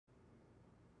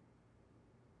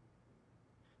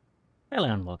Hello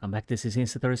and welcome back, this is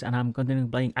Insti and I'm continuing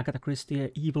playing Agatha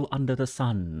Christie, Evil Under the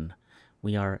Sun.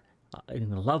 We are in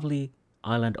the lovely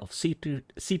island of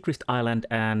Seadrift Island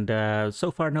and so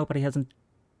far nobody hasn't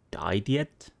died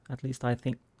yet. At least I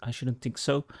shouldn't think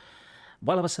so.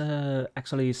 While I was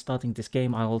actually starting this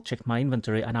game, I will check my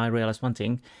inventory and I realized one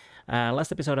thing.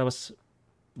 Last episode I was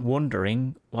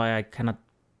wondering why I cannot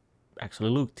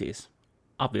actually loot these.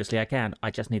 Obviously I can,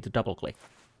 I just need to double click.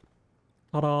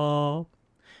 Ta-da!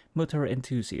 Motor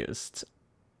enthusiasts.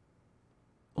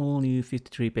 All new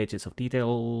 53 pages of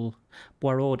detail.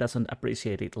 Poirot doesn't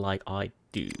appreciate it like I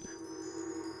do.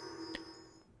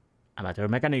 Amateur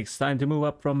mechanics, time to move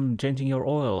up from changing your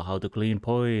oil, how to clean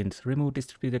points, remove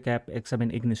distributor cap,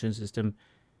 examine ignition system.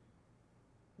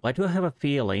 Why do I have a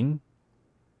feeling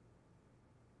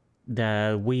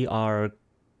that we are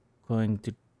going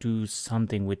to do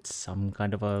something with some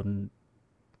kind of a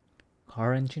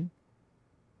car engine?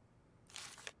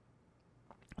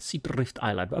 Seadrift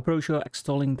Island. A brochure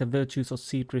extolling the virtues of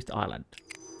Seadrift Island.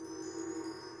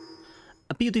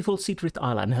 A beautiful Seadrift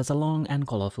Island has a long and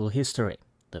colorful history.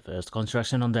 The first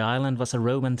construction on the island was a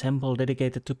Roman temple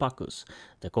dedicated to Bacchus,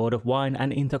 the god of wine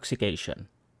and intoxication.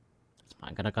 That's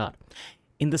my kind of god.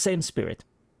 In the same spirit.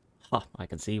 I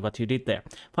can see what you did there.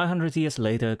 500 years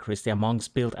later, Christian monks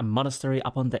built a monastery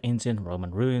upon the ancient Roman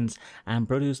ruins and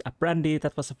produced a brandy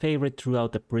that was a favorite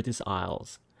throughout the British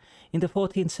Isles. In the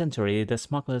 14th century, the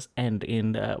Smuggler's End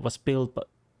Inn was built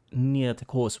near the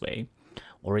causeway,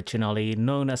 originally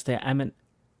known as the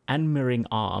Anmering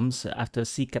Arms. After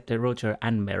Sea Captain Roger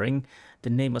Anmering, the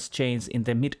name was changed in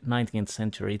the mid-19th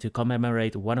century to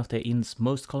commemorate one of the inn's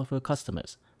most colorful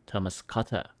customers, Thomas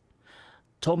Cutter.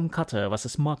 Tom Cutter was a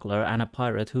smuggler and a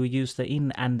pirate who used the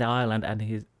inn and the island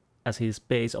as his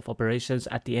base of operations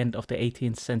at the end of the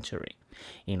 18th century.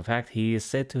 In fact, he is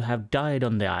said to have died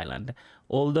on the island,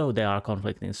 although there are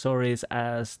conflicting stories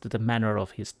as to the manner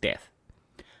of his death.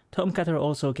 Tom Cutter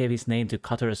also gave his name to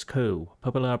Cutter's Cove, a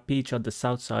popular beach on the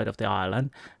south side of the island,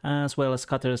 as well as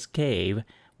Cutter's Cave,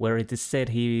 where it is said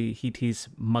he hid his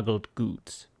smuggled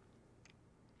goods.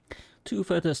 Two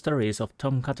further stories of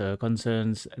Tom Cutter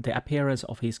concerns the appearance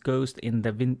of his ghost in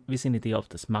the vicinity of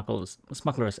the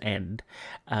Smuggler's End,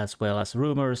 as well as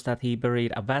rumors that he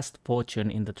buried a vast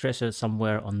fortune in the treasure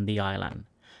somewhere on the island.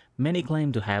 Many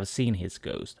claim to have seen his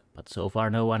ghost, but so far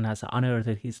no one has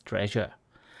unearthed his treasure.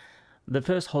 The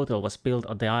first hotel was built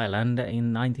on the island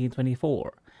in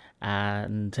 1924,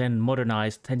 and then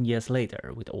modernized 10 years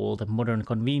later with all the modern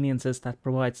conveniences that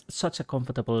provides such a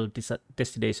comfortable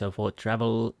destination for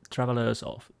travelers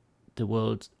of the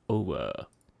world over.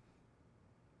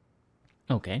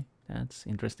 Okay, that's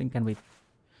interesting. Can we...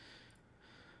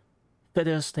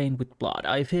 Feathers stained with blood.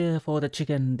 I fear for the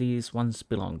chicken these once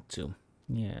belonged to.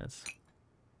 Yes.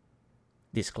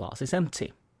 This glass is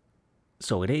empty.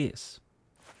 So it is.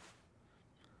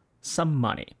 Some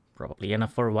money. Probably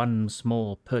enough for one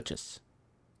small purchase.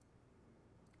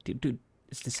 Dude,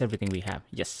 is this everything we have?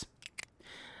 Yes.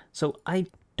 So, I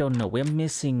don't know. We're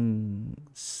missing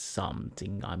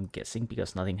something, I'm guessing,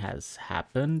 because nothing has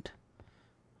happened.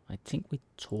 I think we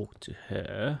talked to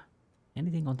her.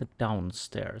 Anything on the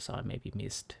downstairs I maybe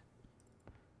missed?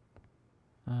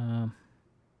 What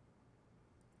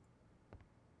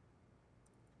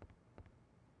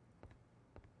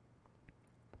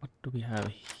do we have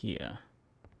here?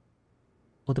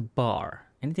 Oh, the bar.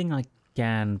 Anything I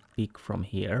can pick from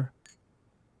here?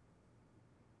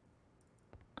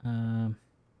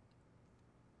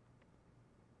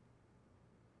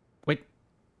 Wait.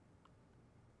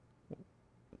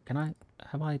 Can I...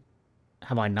 Have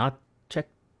I not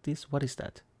checked this? What is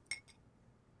that?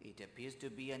 It appears to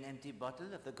be an empty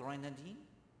bottle of the grenadine.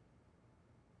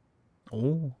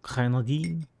 Oh,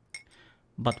 grenadine.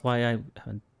 But why I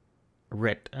haven't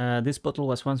read. This bottle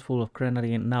was once full of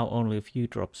grenadine, now only a few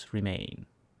drops remain.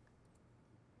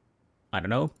 I don't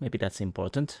know, maybe that's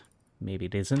important. Maybe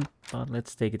it isn't, but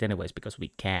let's take it anyways, because we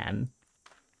can.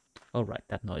 Alright,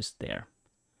 that noise there.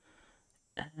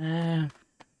 It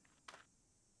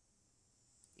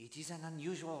is an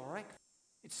unusual wreck.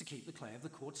 It's to keep the clay of the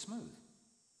court smooth.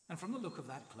 And from the look of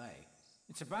that clay,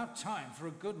 it's about time for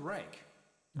a good rake.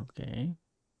 Okay.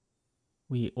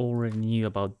 We already knew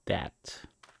about that.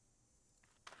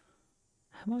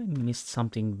 Have I missed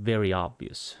something very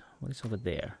obvious? What is over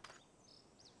there?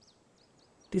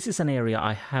 This is an area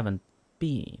I haven't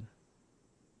been.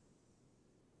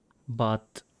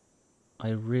 But I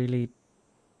really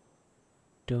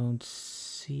don't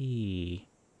see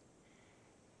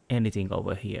anything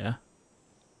over here.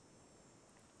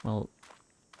 Well,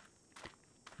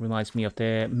 reminds me of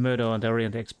the murder on the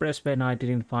Orient Express when I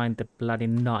didn't find the bloody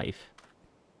knife.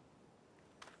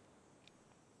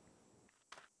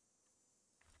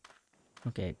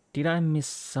 Okay, did I miss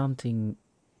something?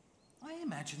 I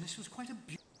imagine this was quite a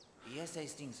Yes,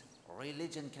 Hastings.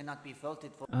 Religion cannot be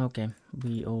faulted for... Okay,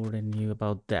 we already knew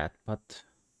about that, but...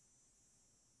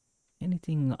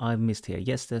 Anything I've missed here?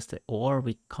 Yes, there's the ore.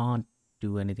 We can't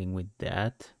do anything with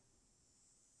that.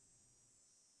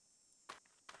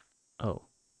 Oh.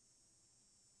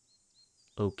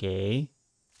 Okay.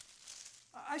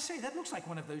 I say, that looks like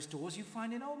one of those doors you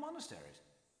find in old monasteries.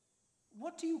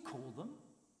 What do you call them?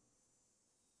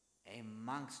 A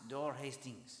monk's door,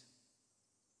 Hastings.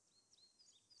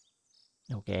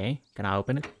 Okay, can I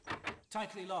open it?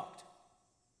 Tightly locked.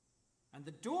 And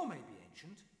the door may be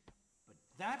ancient, but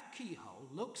that keyhole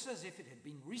looks as if it had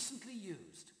been recently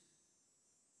used.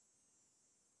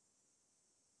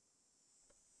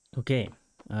 Okay,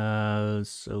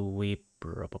 so we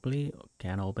probably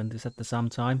can open this at the same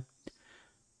time.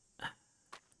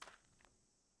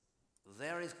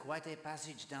 There is quite a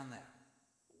passage down there.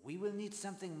 We will need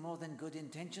something more than good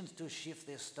intentions to shift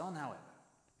this stone, however.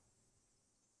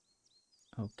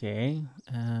 Okay,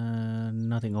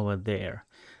 nothing over there.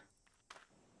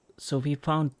 So we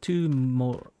found two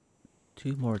more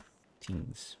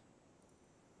things.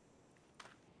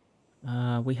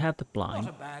 We have the blind.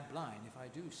 Not a bad blind, if I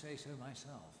do say so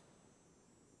myself.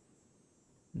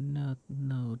 No,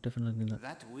 definitely not.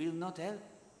 That will not help.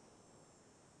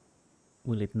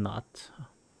 Will it not?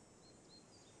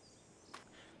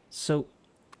 So,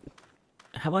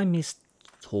 have I missed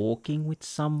talking with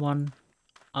someone?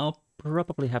 I'll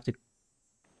probably have to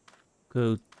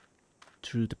go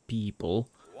through the people.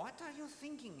 What are you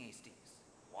thinking, Hastings?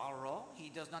 Poirot? He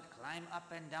does not climb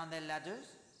up and down the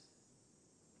ladders?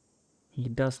 He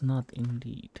does not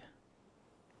indeed.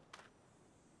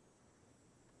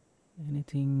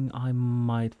 Anything I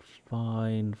might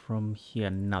find from here?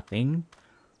 Nothing.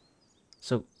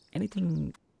 So,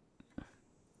 anything...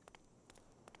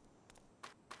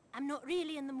 I'm not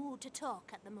really in the mood to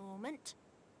talk at the moment.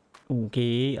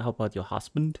 Okay, how about your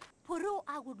husband? Poirot,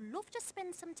 I would love to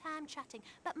spend some time chatting,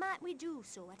 but might we do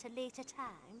so at a later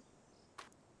time?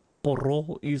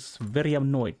 Poirot is very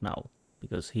annoyed now,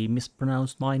 because he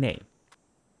mispronounced my name.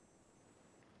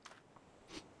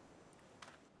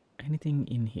 Anything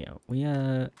in here?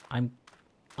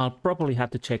 I'll probably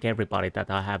have to check everybody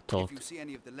that I have talked. If you see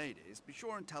any of the ladies, be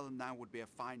sure and tell them now would be a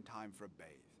fine time for a bathe.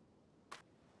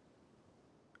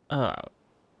 Oh.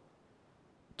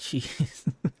 Jeez.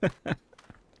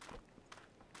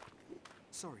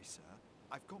 Sorry, sir.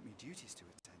 I've got me duties to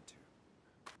attend to.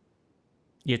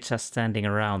 You're just standing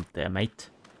around there, mate.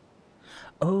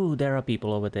 Oh, there are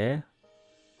people over there.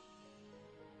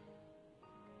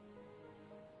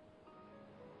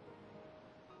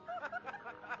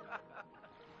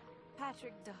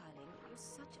 Patrick, darling, you're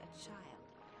such a child.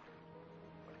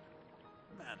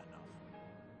 Man enough.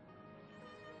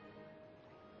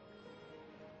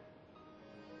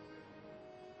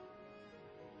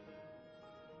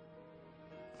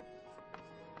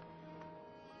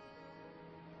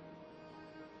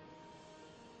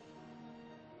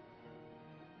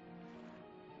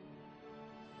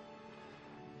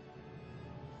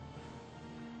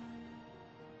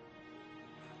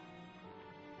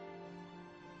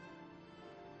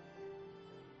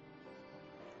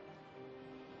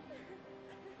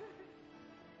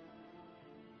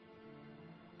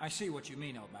 I see what you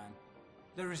mean, old man.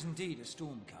 There is indeed a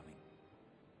storm coming.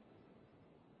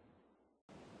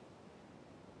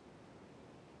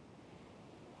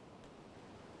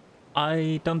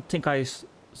 I don't think I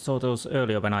saw those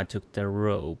earlier when I took the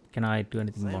rope. Can I do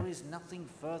anything more? There is nothing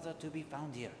further to be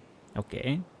found here.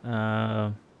 Okay.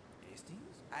 Hastings?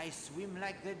 I swim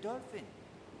like the dolphin.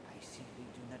 I simply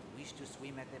do not wish to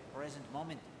swim at the present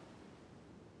moment.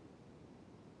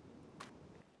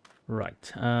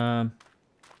 Right.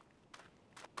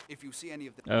 If you see any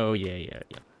of the... Oh, yeah.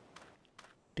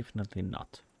 Definitely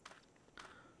not.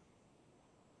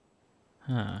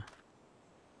 Huh.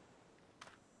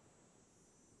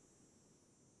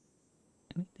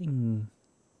 Anything...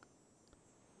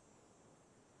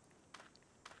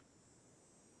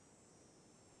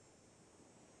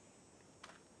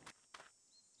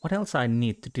 What else I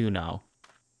need to do now?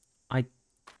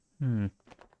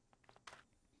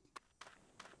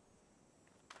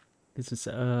 This is,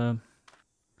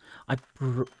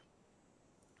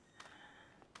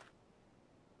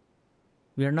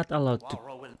 we are not allowed to...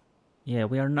 Yeah,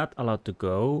 we are not allowed to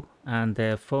go, and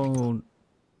the phone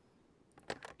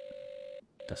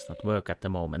does not work at the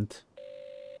moment.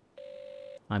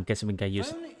 I'm guessing we can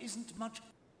use... Phone isn't much...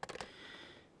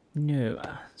 No,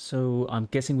 so I'm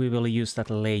guessing we will use that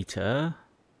later.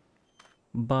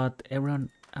 But everyone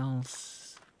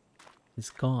else is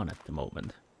gone at the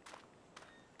moment.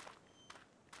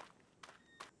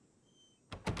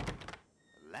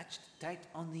 attached, tight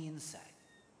on the inside.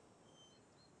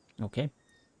 Okay.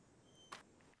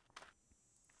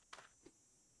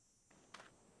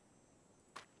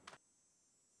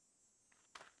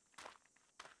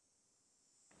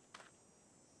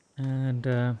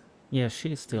 And yeah,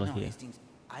 she's still No, here. Hastings,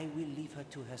 I will leave her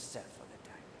to herself for the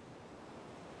time.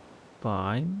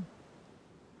 Fine.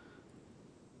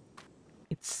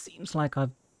 It seems like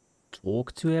I've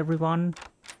talked to everyone.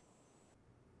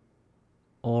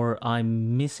 Or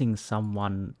I'm missing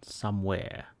someone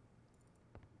somewhere.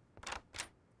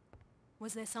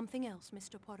 Was there something else,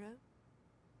 Mr. Poirot?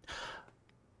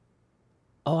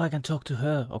 Oh, I can talk to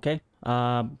her, okay.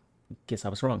 Guess I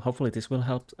was wrong. Hopefully this will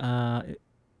help.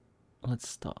 Let's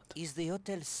start. Is the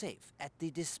hotel safe at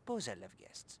the disposal of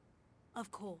guests?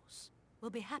 Of course. We'll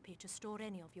be happy to store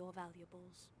any of your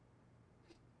valuables.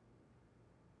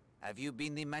 Have you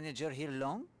been the manager here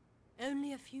long?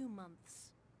 Only a few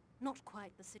months. Not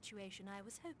quite the situation I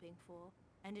was hoping for,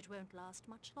 and it won't last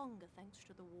much longer thanks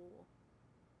to the war.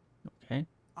 Okay.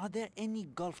 Are there any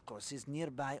golf courses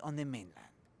nearby on the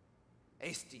mainland?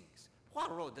 Hastings,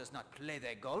 Poirot does not play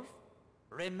their golf.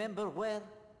 Remember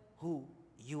who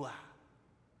you are.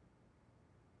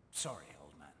 Sorry,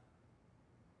 old man.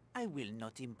 I will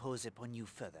not impose upon you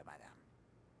further, madame.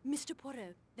 Mr.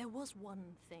 Poirot, there was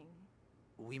one thing.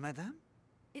 Oui, madame?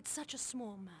 It's such a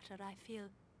small matter, I feel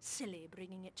silly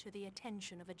bringing it to the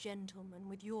attention of a gentleman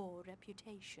with your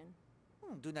reputation.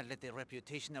 Do not let the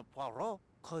reputation of Poirot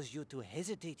cause you to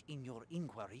hesitate in your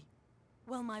inquiry.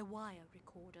 Well, my wire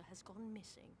recorder has gone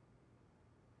missing.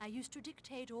 I used to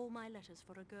dictate all my letters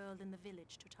for a girl in the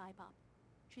village to type up.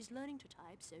 She's learning to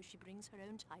type, so she brings her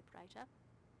own typewriter.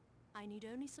 I need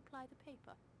only supply the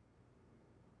paper.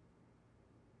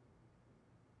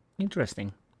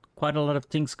 Interesting. Quite a lot of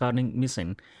things gotten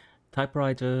missing.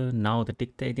 Typewriter, now the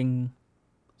dictating.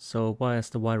 So why is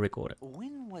the wire recorder?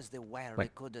 When was the wire Wait.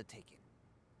 recorder taken?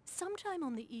 Sometime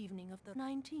on the evening of the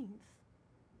 19th.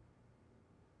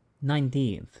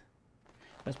 19th.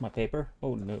 Where's my paper?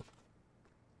 Oh no.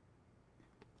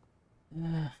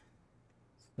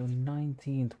 So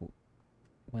 19th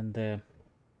when the...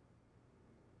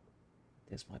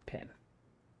 There's my pen.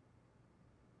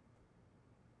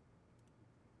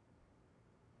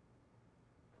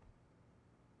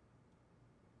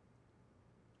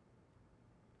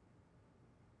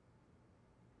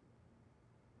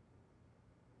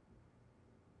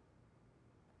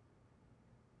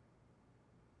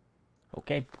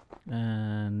 Okay,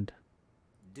 and...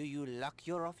 Do you lock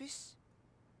your office?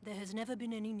 There has never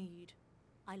been any need.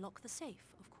 I lock the safe,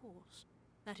 of course.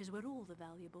 That is where all the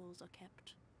valuables are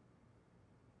kept.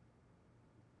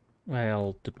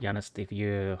 Well, to be honest, if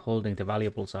you're holding the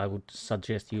valuables, I would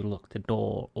suggest you lock the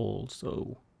door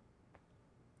also.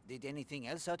 Did anything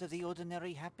else out of the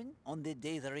ordinary happen on the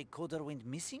day the recorder went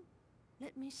missing?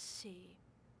 Let me see.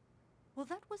 Well,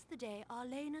 that was the day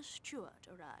Arlena Stewart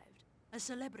arrived. A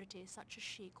celebrity such as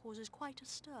she causes quite a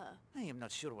stir. I am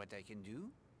not sure what I can do,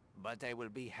 but I will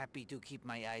be happy to keep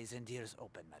my eyes and ears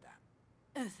open, madame.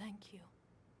 Oh, thank you.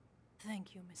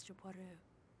 Thank you, Mr. Poirot.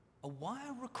 A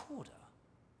wire recorder?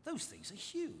 Those things are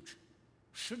huge.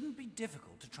 Shouldn't be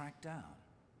difficult to track down.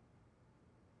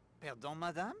 Pardon,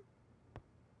 madame?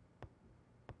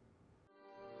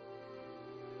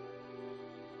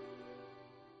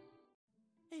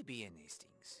 Eh bien,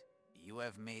 Hastings. You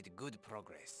have made good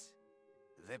progress.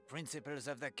 The principals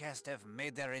of the cast have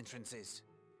made their entrances.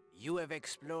 You have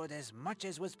explored as much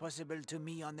as was possible to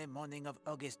me on the morning of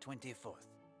August 24th.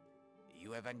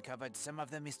 You have uncovered some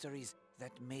of the mysteries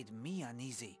that made me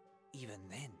uneasy, even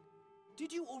then.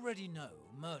 Did you already know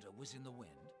murder was in the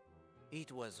wind?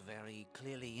 It was very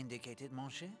clearly indicated, mon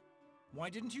cher.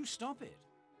 Why didn't you stop it?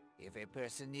 If a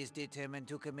person is determined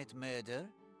to commit murder,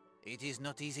 it is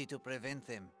not easy to prevent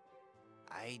them.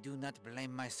 I do not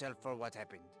blame myself for what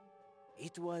happened.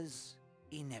 It was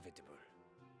inevitable.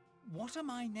 What are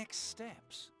my next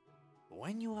steps?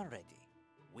 When you are ready,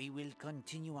 we will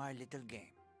continue our little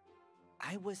game.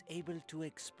 I was able to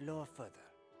explore further.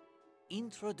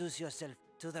 Introduce yourself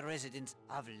to the residents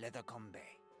of Leathercombe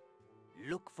Bay.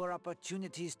 Look for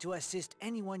opportunities to assist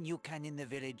anyone you can in the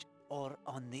village or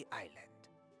on the island.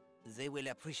 They will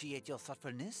appreciate your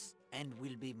thoughtfulness and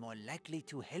will be more likely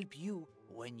to help you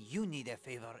when you need a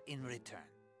favor in return.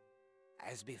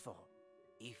 As before,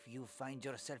 if you find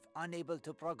yourself unable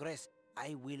to progress,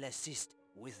 I will assist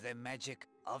with the magic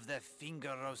of the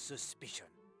Finger of Suspicion.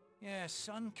 Yes,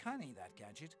 uncanny, that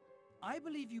gadget. I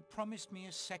believe you promised me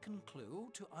a second clue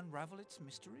to unravel its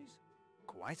mysteries.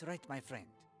 Quite right, my friend.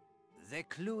 The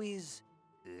clue is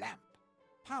lamp.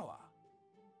 Power.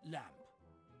 Lamp.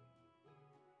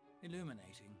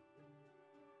 Illuminating.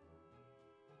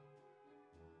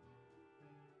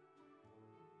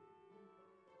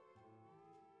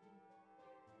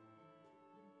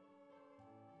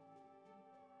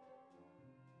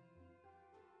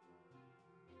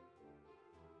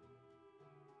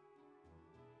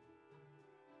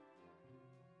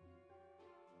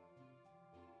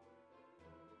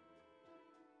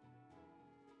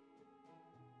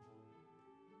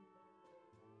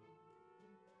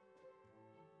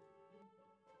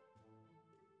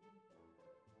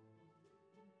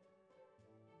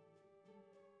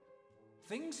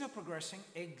 Things are progressing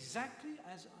exactly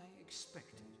as I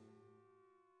expected.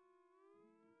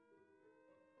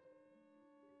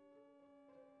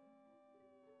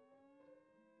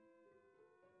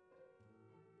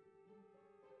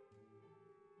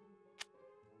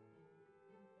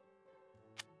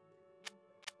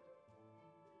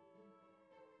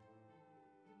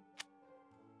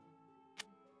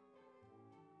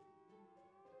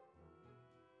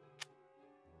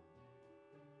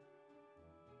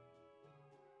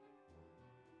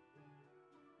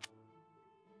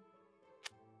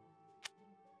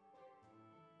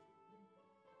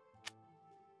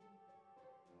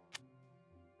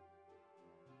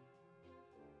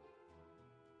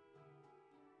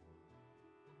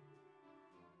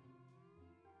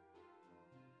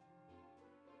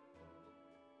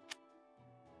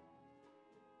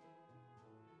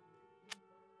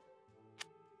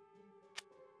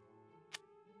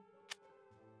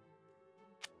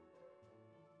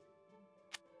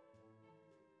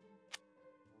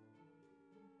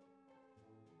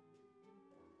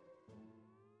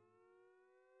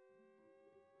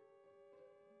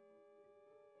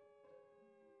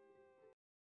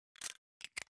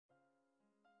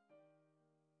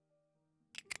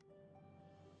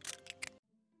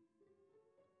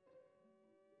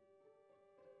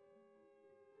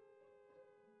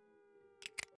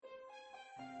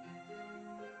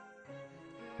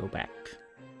 Go back.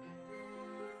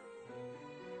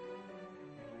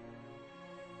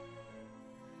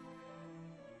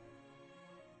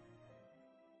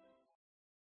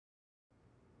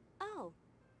 Oh,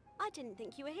 I didn't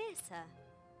think you were here, sir.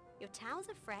 Your towels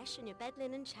are fresh and your bed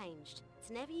linen changed,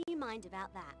 so never you mind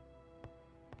about that.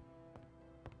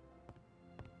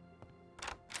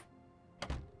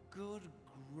 Good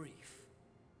grief.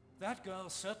 That girl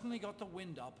certainly got the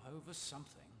wind up over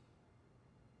something.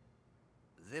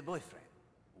 The boyfriend,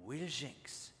 Will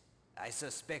Jenks. I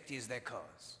suspect is the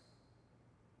cause.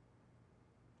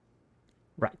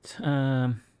 Right.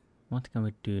 What can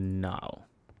we do now?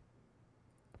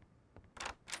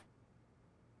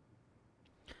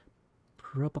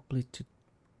 Probably to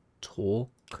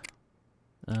talk.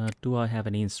 Do I have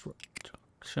any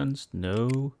instructions?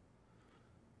 No.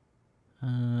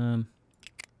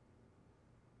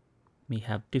 We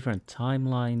have different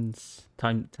timelines,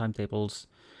 timetables,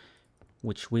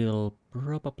 which will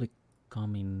probably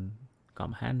come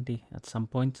handy at some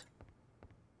point.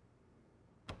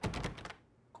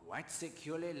 Quite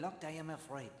securely locked, I am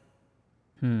afraid.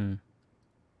 Can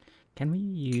we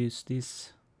use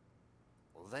this?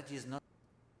 That is not...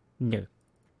 No.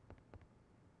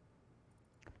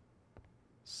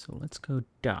 So let's go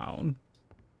down.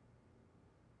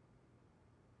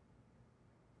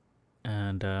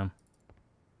 And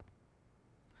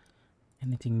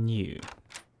anything new?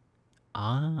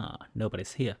 Ah,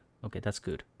 nobody's here. Okay, that's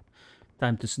good.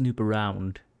 Time to snoop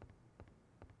around.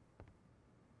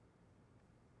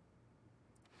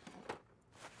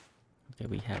 Okay,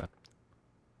 we have a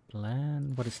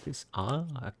plan. What is this? Ah,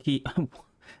 a key.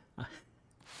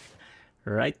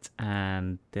 Right,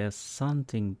 and there's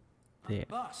something there. A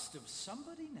bust of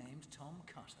somebody named Tom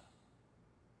Cutter.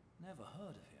 Never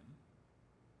heard of him.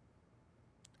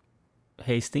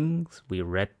 Hastings, we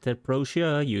read the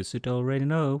brochure. You should already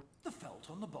know. The felt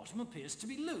on the bottom appears to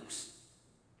be loose.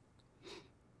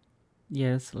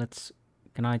 Yes, let's...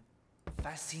 Can I...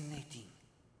 Fascinating.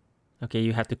 Okay,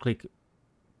 you have to click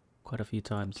quite a few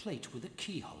times. Plate with a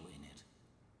keyhole in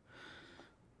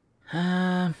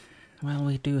it. Well,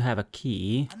 we do have a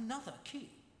key. Another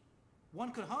key.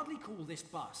 One could hardly call this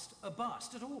bust a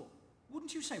bust at all.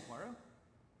 Wouldn't you say, Poirot?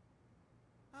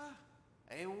 Ah,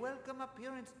 a welcome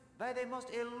appearance by the most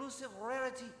elusive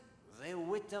rarity, the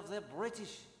wit of the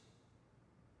British.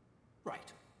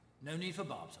 Right. No need for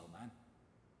barbs, old man.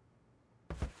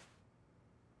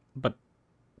 But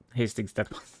Hastings,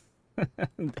 that was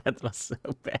that was so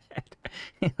bad.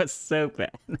 It was so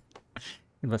bad.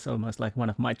 It was almost like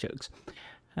one of my jokes.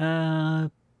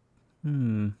 What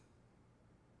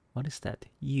is that?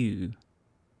 U.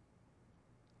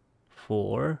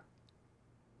 4.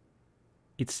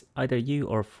 It's either U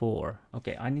or 4.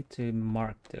 Okay, I need to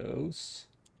mark those.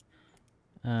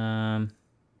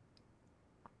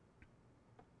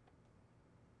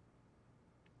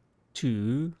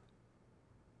 2.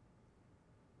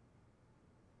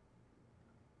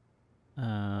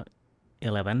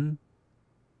 11.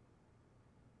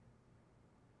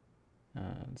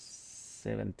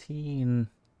 17.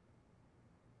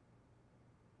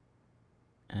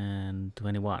 And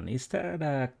 21. Is that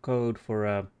a code for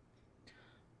a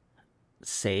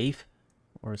save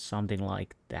or something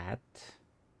like that?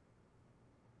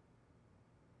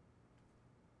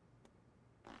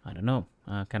 I don't know.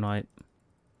 Can I...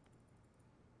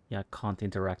 Yeah, I can't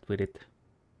interact with it.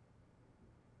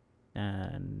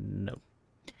 No.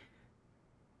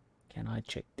 Can I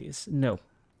check this? No.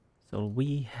 So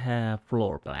we have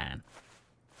floor plan.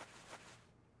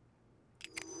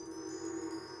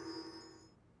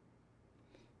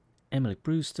 Emily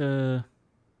Brewster,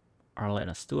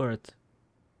 Arlena Stewart,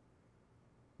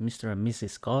 Mr. and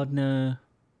Mrs. Gardner,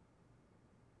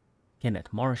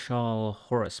 Kenneth Marshall,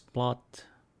 Horace Plott.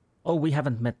 Oh, we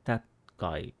haven't met that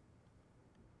guy.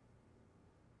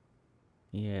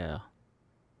 Yeah.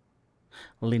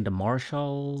 Linda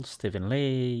Marshall, Stephen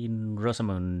Lane,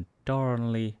 Rosamund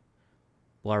Darnley,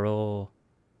 Poirot,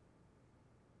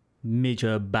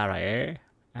 Major Barret,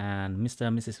 and Mr.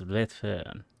 and Mrs.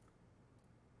 Redfern.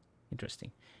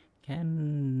 Interesting.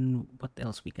 What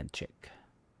else we can check?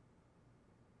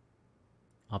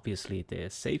 Obviously they're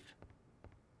safe.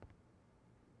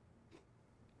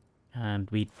 And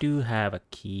we do have a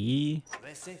key.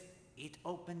 The safe, it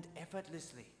opened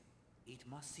effortlessly. It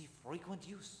must see frequent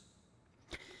use.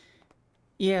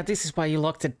 Yeah, this is why you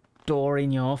lock the door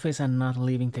in your office and not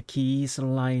leaving the keys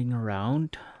lying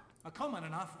around. A common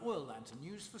enough oil lantern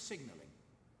used for signaling.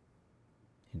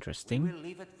 Interesting. We'll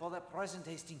leave it for the present,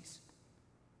 Hastings.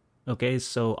 Okay,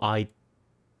 so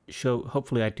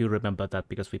hopefully I do remember that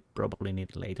because we probably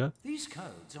need it later. These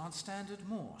codes aren't standard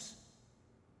Morse.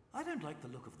 I don't like the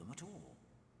look of them at all.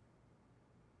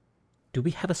 Do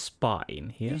we have a spy in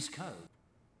here? These codes...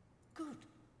 Good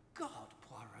God,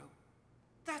 Poirot.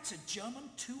 That's a German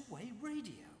two-way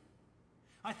radio.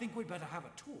 I think we'd better have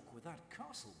a talk with that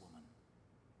castle woman.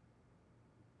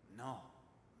 No.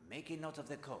 Make a note of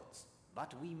the codes.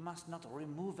 But we must not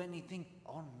remove anything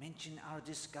or mention our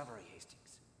discovery,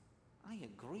 Hastings. I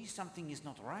agree something is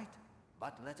not right,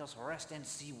 but let us rest and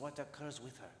see what occurs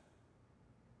with her.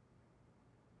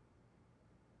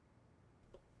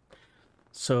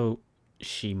 So,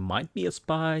 she might be a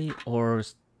spy, or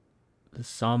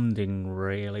something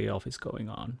really off is going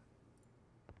on.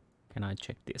 Can I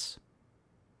check this?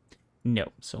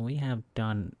 No, so we have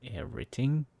done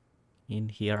everything in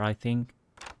here, I think.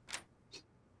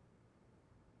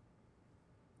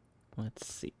 Let's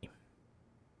see.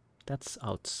 That's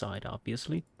outside,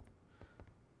 obviously.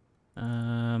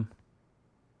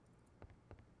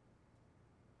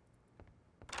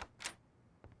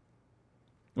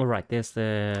 Alright, there's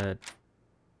the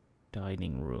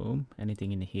dining room.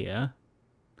 Anything in here?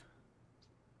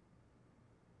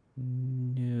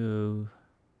 No.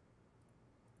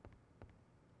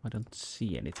 I don't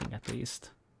see anything, at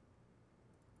least.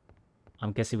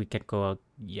 I'm guessing we can go out.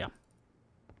 Yeah.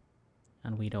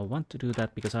 And we don't want to do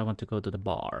that because I want to go to the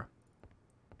bar.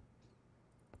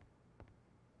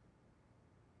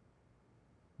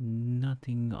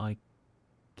 Nothing I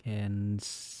can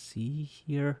see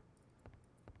here.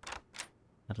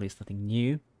 At least nothing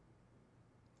new.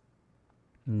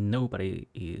 Nobody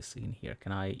is in here.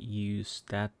 Can I use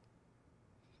that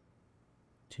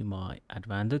to my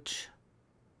advantage?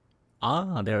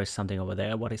 Ah, there is something over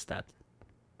there. What is that?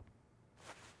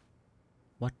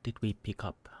 What did we pick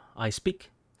up? Ice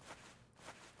pick?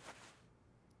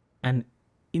 An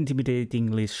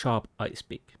intimidatingly sharp ice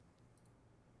pick.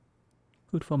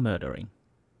 Good for murdering.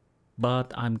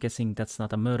 But I'm guessing that's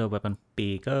not a murder weapon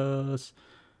because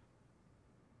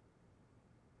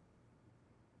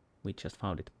we just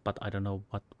found it. But I don't know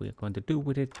what we're going to do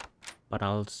with it. But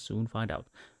I'll soon find out.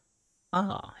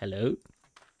 Ah, hello.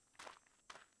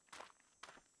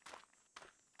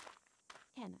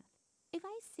 Kenneth, if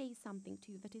I say something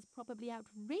to you that is probably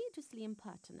outrageously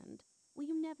impertinent, will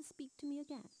you never speak to me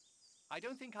again? I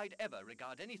don't think I'd ever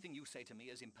regard anything you say to me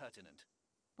as impertinent.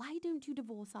 Why don't you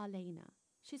divorce Arlena?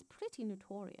 She's pretty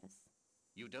notorious.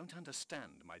 You don't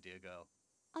understand, my dear girl.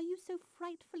 Are you so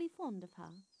frightfully fond of her?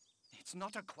 It's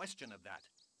not a question of that.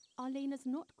 Arlena's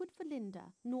not good for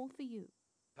Linda, nor for you.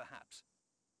 Perhaps.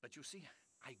 But you see,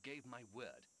 I gave my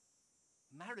word.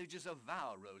 Marriage is a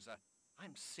vow, Rosa.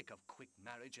 I'm sick of quick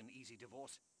marriage and easy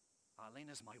divorce.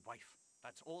 Arlena's my wife.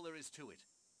 That's all there is to it.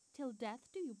 Till death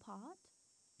do you part?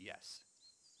 Yes.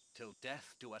 Till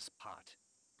death do us part.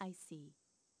 I see.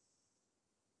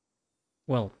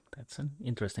 Well, that's an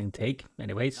interesting take.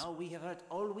 Anyways. Now we have heard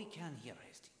all we can here,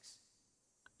 Hastings.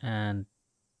 And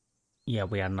yeah,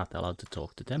 we are not allowed to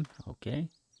talk to them. Okay.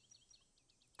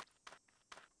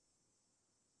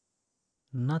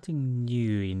 Nothing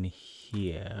new in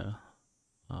here.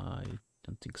 I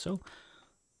don't think so.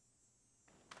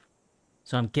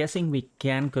 So I'm guessing we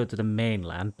can go to the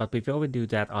mainland, but before we do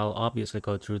that, I'll obviously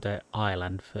go through the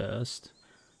island first.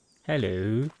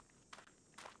 Hello.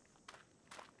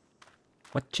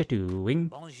 What you doing?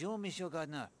 Bonjour, Monsieur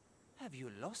Gardner. Have you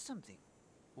lost something?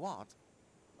 What?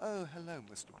 Oh, hello,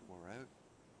 Mr. Poirot.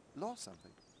 Lost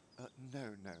something?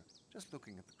 No. Just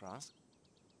looking at the grass.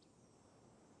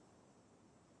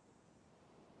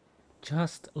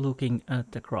 Just looking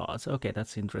at the grass. Okay,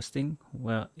 that's interesting.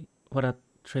 Well, what a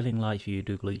thrilling life you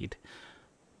do lead.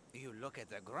 You look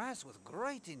at the grass with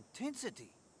great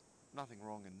intensity. Nothing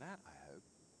wrong in that, I hope.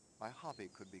 My hobby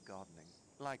could be gardening,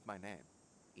 like my name.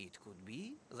 It could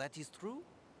be, that is true.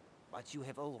 But you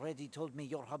have already told me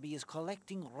your hobby is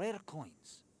collecting rare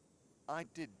coins. I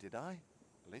did I?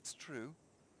 Well, it's true.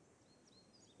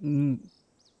 You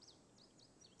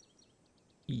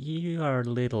are a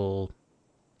little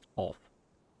off.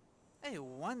 A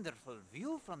wonderful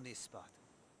view from this spot.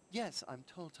 Yes, I'm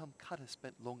told Tom Cutter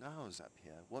spent long hours up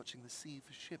here, watching the sea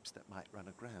for ships that might run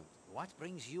aground. What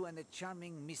brings you and the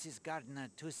charming Mrs. Gardner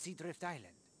to Seadrift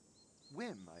Island?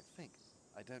 Whim, I think.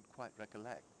 I don't quite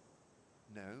recollect.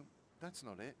 No, that's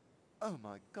not it. Oh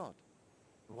my God.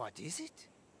 What is it?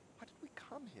 Why did we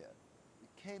come here? We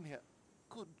came here...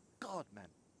 Good God, man.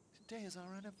 Today is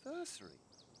our anniversary.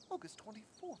 August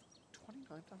 24th.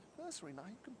 29th anniversary, and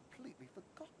I've completely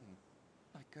forgotten.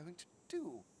 What am I going to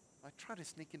do? If I try to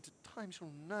sneak into time,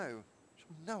 she'll know.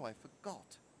 She'll know I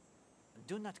forgot.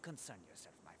 Do not concern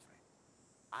yourself, my friend.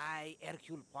 I,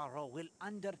 Hercule Poirot, will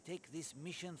undertake this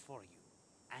mission for you,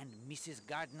 and Mrs.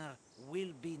 Gardner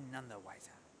will be none the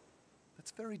wiser. That's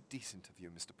very decent of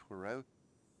you, Mr. Poirot.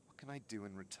 What can I do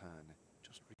in return?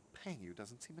 Just repaying you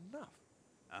doesn't seem enough.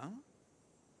 Huh?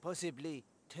 Possibly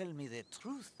tell me the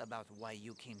truth about why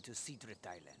you came to Seadrift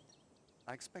Island.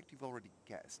 I expect you've already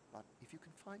guessed, but if you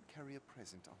can find Carrie a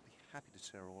present, I'll be happy to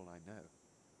share all I know.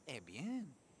 Eh bien,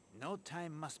 no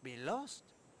time must be lost.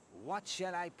 What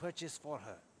shall I purchase for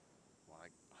her? Why,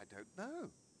 I don't know.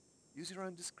 Use your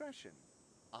own discretion.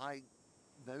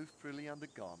 No frilly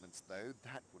undergarments, though.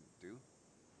 That wouldn't do.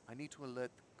 I need to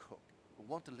alert the cook. I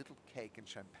want a little cake and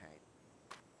champagne.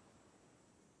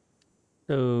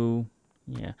 So,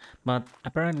 yeah. But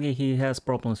apparently he has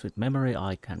problems with memory.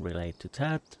 I can relate to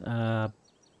that.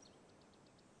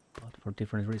 But for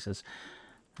different reasons.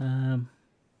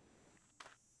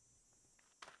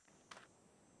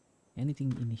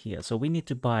 Anything in here? So we need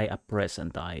to buy a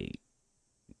present. I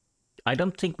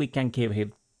don't think we can give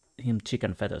him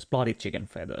chicken feathers, bloody chicken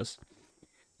feathers.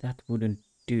 That wouldn't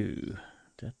do.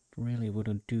 That really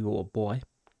wouldn't do, oh boy.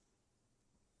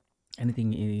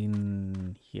 Anything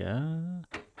in here?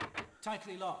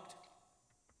 Tightly locked.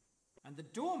 And the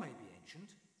door may be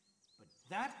ancient, but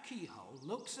that keyhole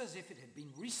looks as if it had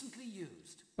been recently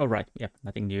used. Oh, right. Yeah,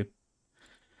 nothing new.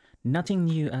 Nothing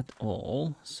new at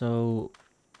all. So...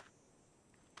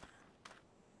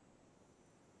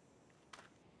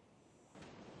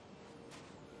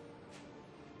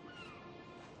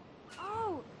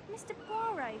 Oh, Mr.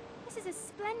 Poirot, this is a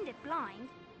splendid blind.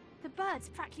 The birds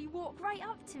practically walk right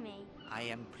up to me. I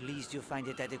am pleased you find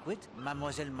it adequate,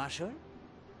 Mademoiselle Marshall.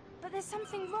 But there's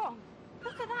something wrong.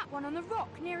 Look at that one on the rock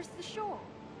nearest the shore.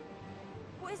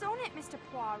 What is on it, Mr.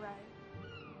 Poirot?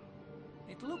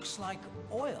 It looks like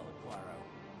oil, Poirot.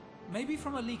 Maybe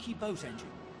from a leaky boat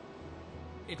engine.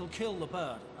 It'll kill the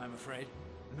bird, I'm afraid.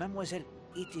 Mademoiselle,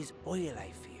 it is oil, I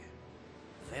fear.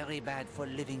 Very bad for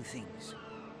living things.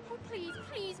 Oh, please,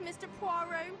 please, Mr.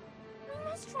 Poirot. We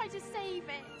must try to save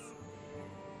it.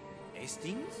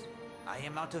 Hastings? I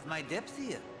am out of my depth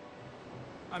here.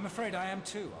 I'm afraid I am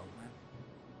too, old man.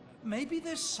 Maybe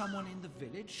there's someone in the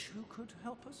village who could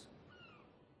help us?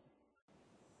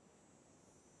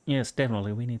 Yes,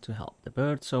 definitely, we need to help the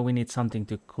bird, so we need something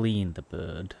to clean the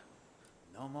bird.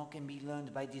 No more can be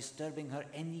learned by disturbing her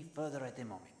any further at the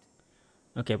moment.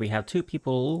 Okay, we have two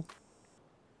people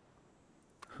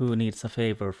who needs a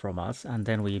favor from us, and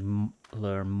then we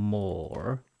learn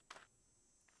more.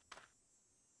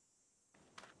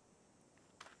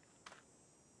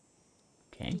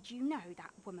 Okay. Did you know that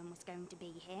woman was going to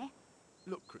be here?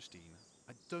 Look, Christine,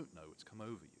 I don't know what's come over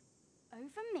you.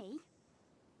 Over me?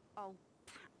 Oh,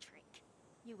 Patrick,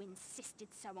 you insisted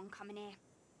so on coming here.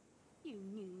 You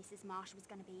knew Mrs. Marsh was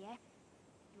going to be here.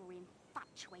 You're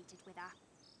infatuated with her.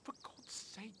 For God's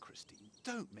sake, Christine,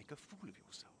 don't make a fool of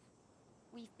yourself.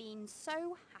 We've been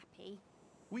so happy.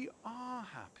 We are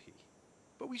happy.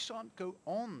 But we shan't go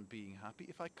on being happy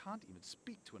if I can't even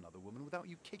speak to another woman without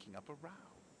you kicking up a row.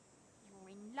 You're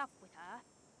in love with her.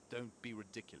 Don't be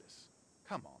ridiculous.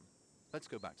 Come on, let's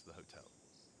go back to the hotel.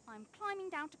 I'm climbing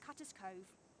down to Cutter's Cove.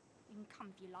 You can come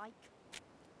if you like.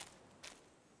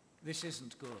 This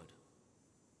isn't good.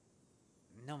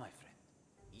 No, my friend.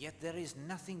 Yet there is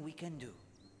nothing we can do.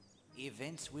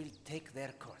 Events will take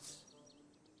their course.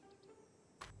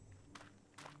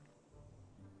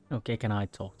 Okay, can I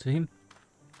talk to him?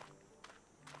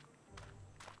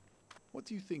 What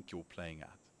do you think you're playing at?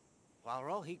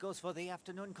 Poirot, he goes for the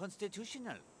afternoon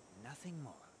constitutional. Nothing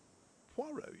more.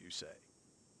 Poirot, you say?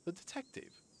 The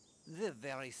detective? The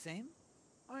very same?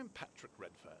 I'm Patrick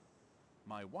Redfern.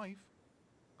 My wife,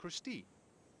 Christie,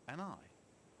 and I.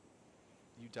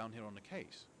 You down here on the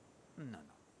case? No.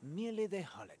 Merely the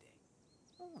holiday.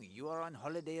 Oh, you are on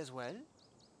holiday as well?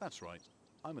 That's right.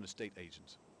 I'm an estate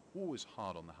agent. Always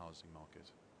hard on the housing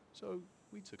market. So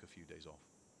we took a few days off.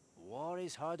 War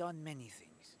is hard on many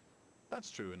things. That's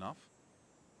true enough.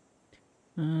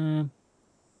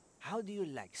 How do you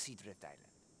like Seadrift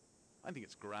Island? I think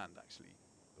it's grand, actually.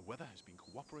 The weather has been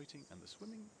cooperating and the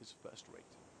swimming is first rate.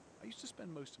 I used to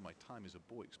spend most of my time as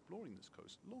a boy exploring this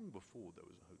coast long before there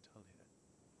was a hotel here.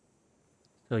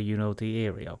 So you know the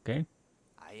area, okay?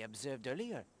 I observed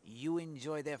earlier, you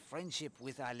enjoy their friendship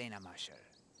with Elena Marshall.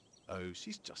 Oh,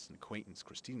 she's just an acquaintance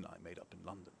Christine and I made up in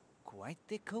London. Quite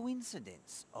the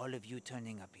coincidence, all of you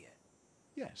turning up here.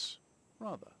 Yes,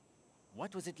 rather.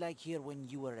 What was it like here when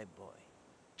you were a boy?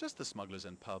 Just the Smugglers'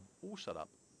 End pub, all shut up,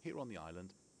 here on the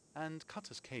island, and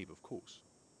Cutter's Cave, of course.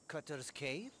 Cutter's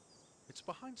Cave? It's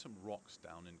behind some rocks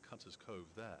down in Cutter's Cove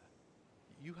there.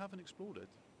 You haven't explored it?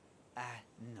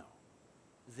 No.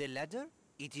 The ladder?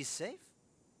 It is safe?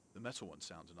 The metal one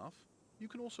sounds enough. You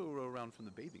can also row around from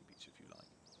the bathing beach if you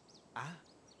like.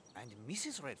 And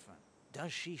Mrs. Redfern,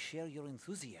 does she share your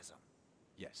enthusiasm?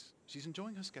 Yes, she's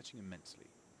enjoying her sketching immensely.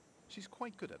 She's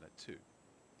quite good at it too.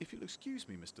 If you'll excuse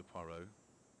me, Mr. Poirot,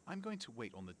 I'm going to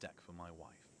wait on the deck for my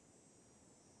wife.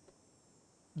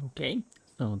 Okay,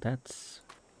 so that's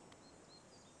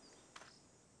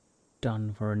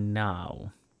done for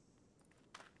now.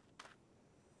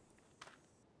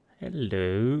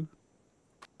 Hello.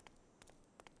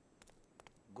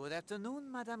 Good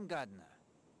afternoon, Madame Gardner.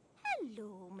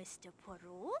 Hello, Mr.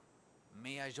 Poirot.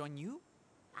 May I join you?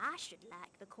 I should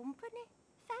like the company.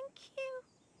 Thank you.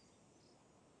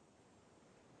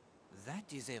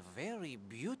 That is a very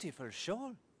beautiful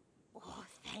shawl. Oh,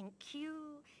 thank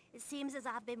you. It seems as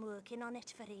I've been working on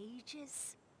it for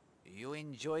ages. You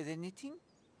enjoy the knitting?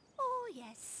 Oh,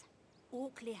 yes.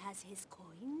 Oakley has his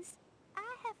coins.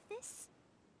 I have this.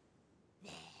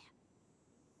 There.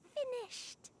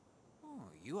 Finished. Oh,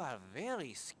 you are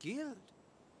very skilled.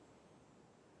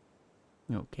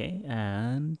 Okay,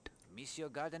 and Monsieur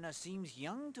Gardner seems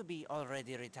young to be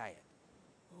already retired.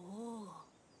 Oh,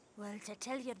 well, to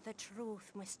tell you the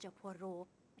truth, Mr. Poirot,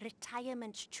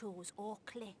 retirement chose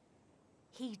Oakley.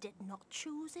 He did not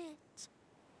choose it.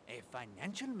 A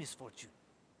financial misfortune.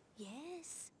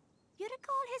 Yes. You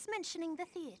recall his mentioning the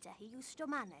theatre he used to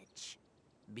manage?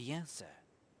 Bien, sir.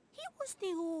 He was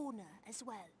the owner as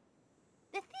well.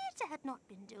 The theatre had not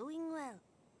been doing well.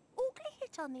 Oakley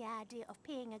hit on the idea of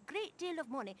paying a great deal of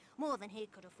money, more than he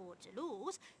could afford to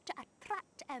lose, to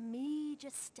attract a major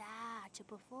star to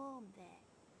perform there.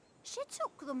 She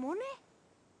took the money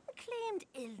and claimed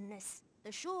illness.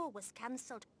 The show was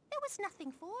cancelled. There was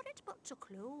nothing for it but to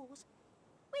close.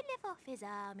 We live off his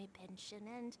army pension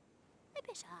and a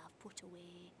bit I've put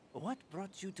away. What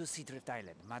brought you to Seadrift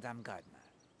Island, Madame Gardner?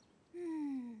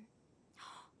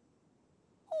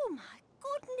 Oh my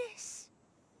goodness!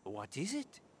 What is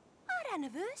it? Our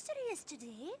anniversary is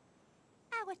today.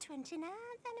 Our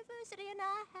 29th anniversary, and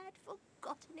I had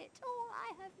forgotten it. Oh,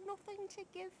 I have nothing to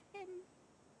give him.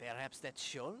 Perhaps that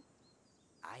shawl?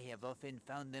 I have often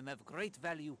found them of great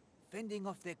value, fending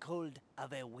off the cold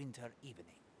of a winter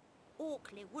evening.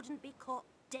 Oakley wouldn't be caught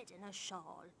dead in a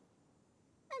shawl.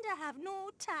 And I have no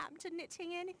time to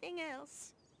knitting anything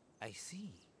else. I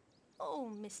see.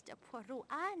 Oh, Mr. Poirot,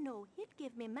 I know he'd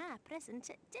give me my present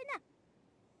at dinner.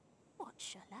 What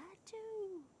shall I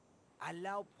do?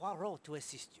 Allow Poirot to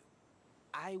assist you.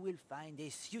 I will find a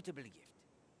suitable gift.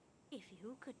 If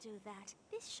you could do that,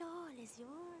 this shawl is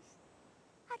yours.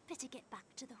 I'd better get back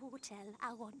to the hotel.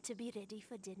 I want to be ready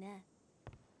for dinner.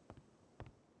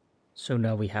 so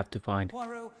now we have to find.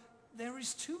 Poirot, there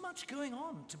is too much going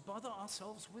on to bother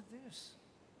ourselves with this.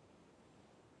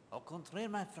 Au contraire,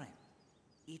 my friend.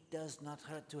 It does not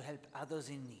hurt to help others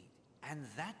in need. And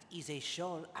that is a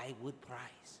shawl I would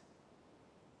prize.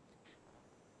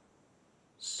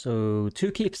 So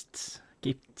 2 gifts.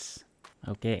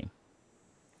 Okay.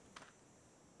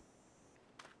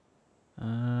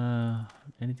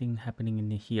 Anything happening in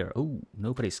here? Oh,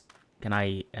 nobody's. Can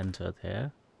I enter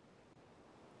there?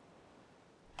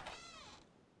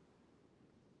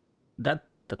 That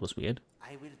was weird.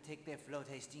 I will take the float,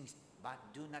 Hastings, but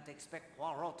do not expect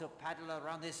Poirot to paddle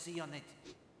around the sea on it.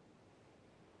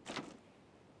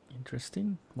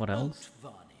 Interesting. What else?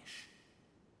 Boat varnish.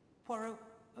 Poirot,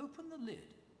 open the lid.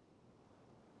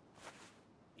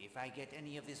 If I get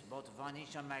any of this boat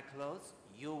varnish on my clothes,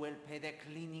 You will pay the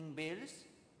cleaning bills?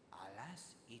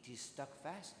 Alas, it is stuck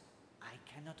fast. I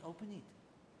cannot open it.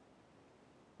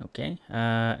 Okay,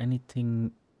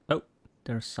 anything... Oh,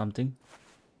 there's something.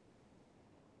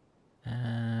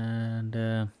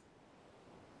 And...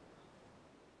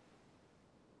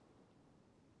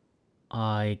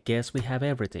 I guess we have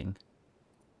everything.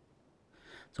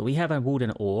 So we have a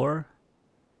wooden oar.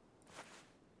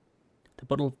 The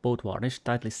bottle of boat varnish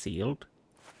tightly sealed.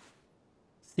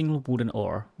 Single wooden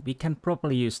oar. We can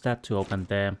probably use that to open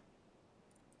the...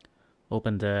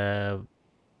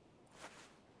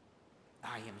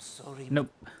 I am sorry.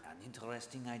 Nope. An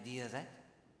interesting idea that,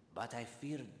 but I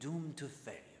fear doomed to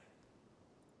failure.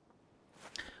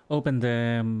 Open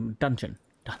the dungeon.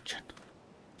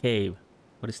 Cave.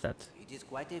 What is that? It is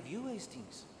quite a view,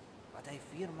 Hastings, but I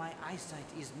fear my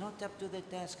eyesight is not up to the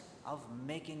task of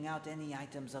making out any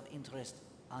items of interest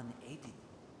unaided.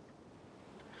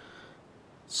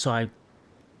 So I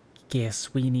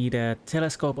guess we need a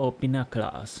telescope or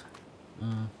binoculars.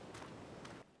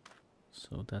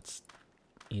 So that's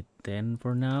it then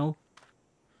for now.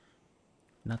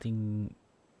 Nothing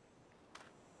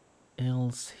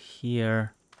else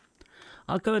here.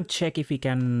 I'll go and check if we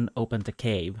can open the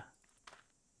cave.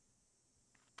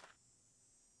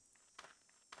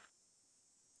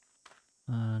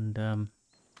 And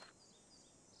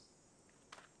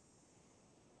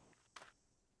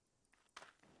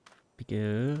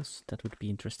because that would be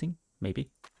interesting, maybe.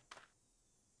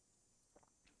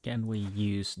 Can we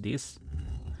use this?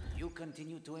 You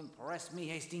continue to impress me,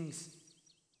 Hastings.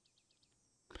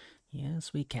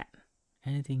 Yes, we can.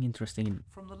 Anything interesting?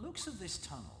 From the looks of this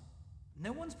tunnel,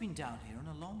 no one's been down here in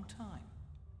a long time.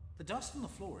 The dust on the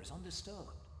floor is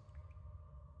undisturbed.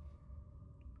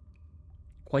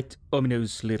 Quite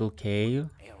ominous little cave.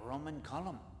 A Roman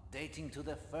column dating to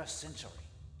the 1st century.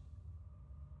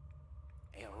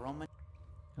 A Roman...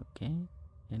 Okay.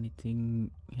 Anything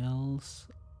else?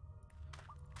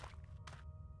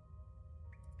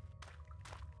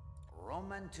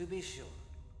 Roman to be sure.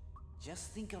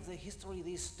 Just think of the history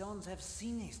these stones have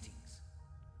seen, Hastings.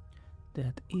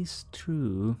 That is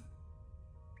true.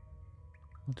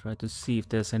 I'll try to see if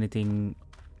there's anything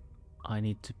I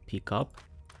need to pick up.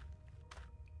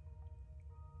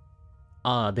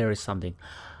 Ah, there is something.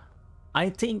 I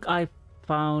think I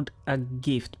found a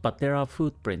gift, but there are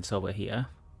footprints over here.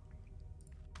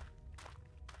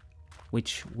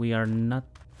 Which we are not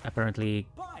apparently...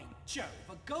 By Jove,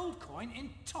 a gold coin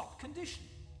in top condition.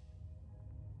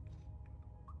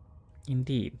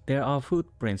 Indeed, there are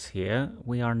footprints here.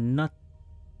 We are not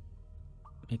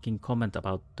making comment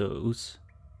about those.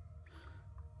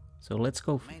 So let's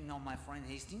go. You may know my friend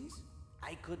Hastings.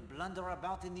 I could blunder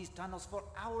about in these tunnels for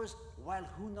hours while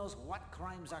who knows what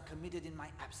crimes are committed in my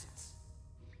absence.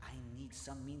 I need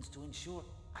some means to ensure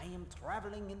I am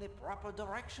traveling in the proper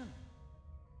direction.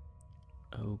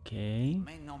 Okay. You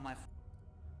may know my...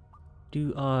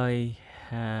 Do I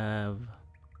have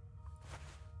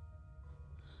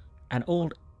an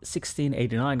old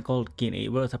 1689 gold guinea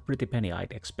worth a pretty penny,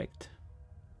 I'd expect?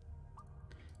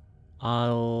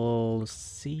 I'll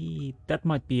see. That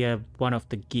might be one of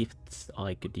the gifts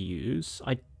I could use.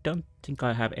 I don't think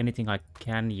I have anything I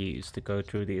can use to go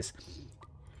through these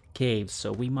caves,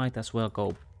 so we might as well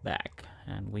go back.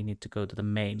 And we need to go to the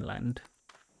mainland.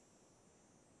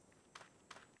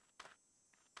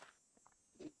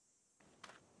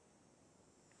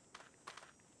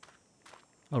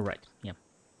 All right, yeah.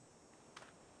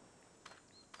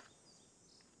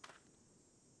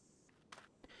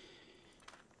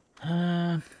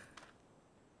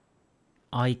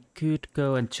 I could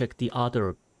go and check the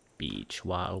other beach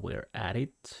while we're at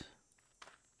it.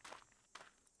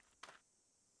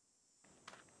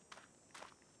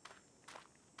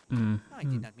 I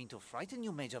did not mean to frighten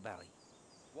you, Major Barry.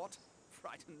 What?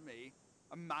 Frightened me?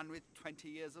 A man with 20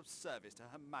 years of service to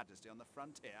Her Majesty on the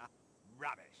frontier?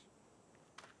 Rubbish!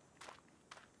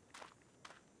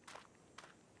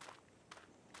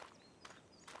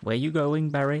 Where you going,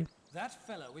 Barry? That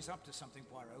fellow is up to something,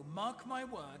 Poirot. Mark my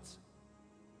words.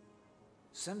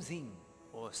 Something,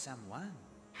 or someone,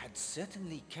 had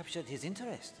certainly captured his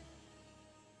interest.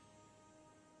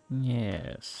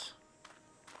 Yes.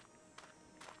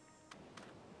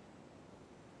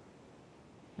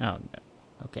 Oh, no.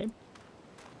 Okay.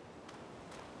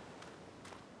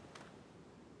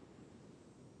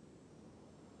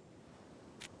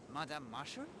 Madame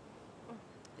Marshall?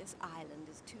 This island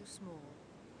is too small.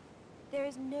 There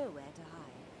is nowhere to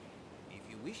hide. If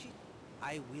you wish it,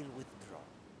 I will withdraw.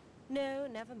 No,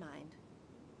 never mind.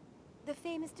 The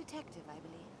famous detective, I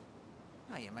believe.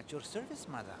 I am at your service,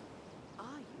 madame.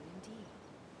 Are you indeed?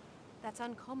 That's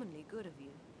uncommonly good of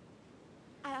you.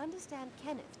 I understand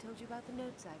Kenneth told you about the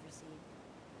notes I've received.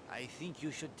 I think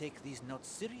you should take these notes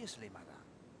seriously, madame.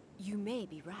 You may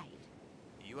be right.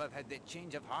 You have had that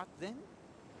change of heart, then?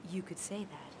 You could say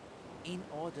that. In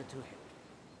order to help,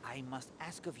 I must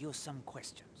ask of you some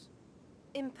questions.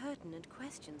 Impertinent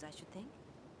questions, I should think.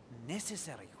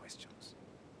 Necessary questions.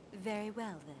 Very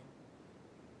well, then.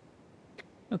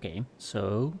 Okay,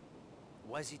 so...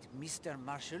 Was it Mr.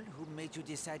 Marshall who made you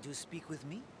decide to speak with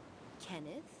me?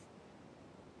 Kenneth?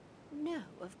 No,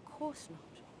 of course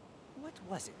not. What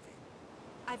was it, then?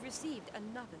 I've received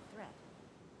another threat.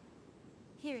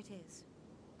 Here it is.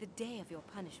 The day of your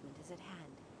punishment is at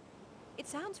hand. It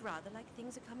sounds rather like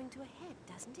things are coming to a head,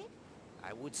 doesn't it?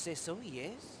 I would say so,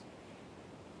 yes.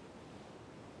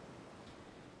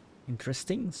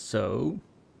 Interesting, so...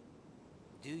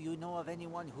 Do you know of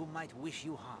anyone who might wish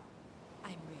you harm?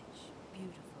 I'm rich,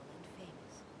 beautiful, and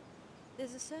famous.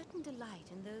 There's a certain delight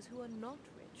in those who are not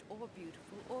rich or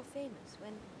beautiful or famous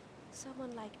when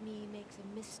someone like me makes a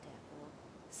misstep or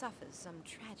suffers some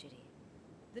tragedy.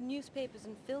 The newspapers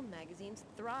and film magazines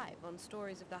thrive on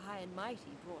stories of the high and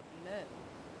mighty brought low.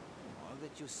 All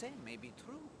that you say may be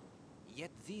true.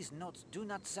 Yet these notes do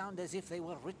not sound as if they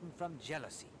were written from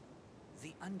jealousy.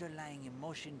 The underlying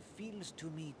emotion feels to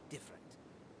me different.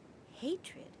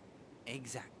 Hatred?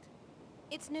 Exact.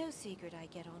 It's no secret I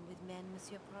get on with men,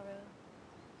 Monsieur Poirot.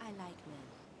 I like men.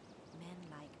 Men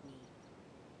like me.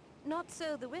 Not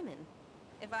so the women.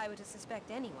 If I were to suspect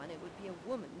anyone, it would be a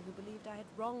woman who believed I had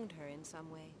wronged her in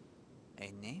some way. A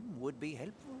name would be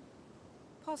helpful.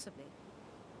 Possibly.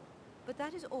 But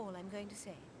that is all I'm going to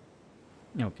say.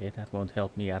 Okay, that won't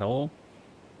help me at all.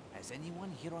 Has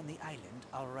anyone here on the island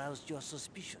aroused your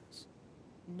suspicions?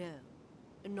 No,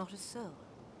 not a soul.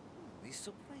 This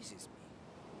surprises me.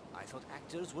 I thought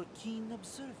actors were keen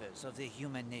observers of the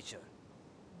human nature.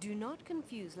 Do not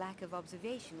confuse lack of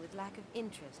observation with lack of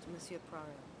interest, Monsieur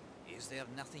Poirot. Is there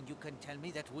nothing you can tell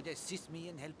me that would assist me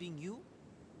in helping you?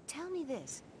 Tell me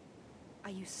this. Are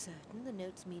you certain the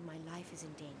notes mean my life is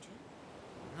in danger?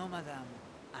 No, madame,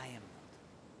 I am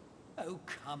not. Oh,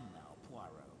 come now,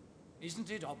 Poirot. Isn't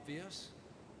it obvious?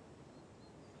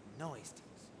 No,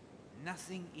 Hastings.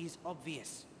 Nothing is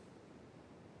obvious.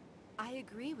 I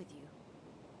agree with you.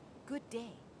 Good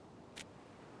day.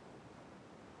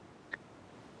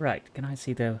 Right, can I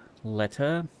see the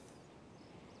letter?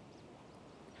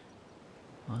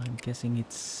 I'm guessing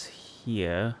it's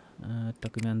here.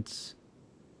 Documents.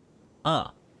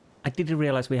 Ah, I didn't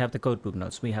realize we have the codebook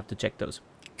notes. We have to check those.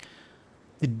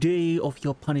 The day of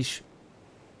your punishment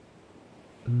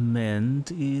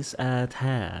is at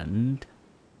hand.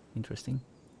 Interesting.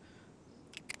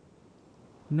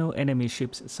 No enemy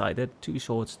ships sighted. 2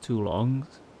 short, 2 long.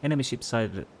 Enemy ship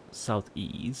sighted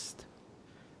southeast.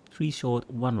 3 short,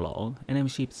 1 long. Enemy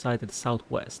ship sighted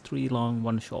southwest. 3 long,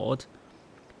 1 short.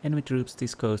 Enemy troops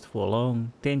this coast 4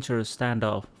 long. Dangerous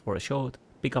standoff for a short.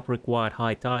 Pickup required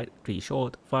high tide 3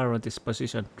 short. Fire on this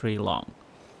position 3 long.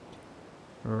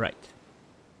 Right.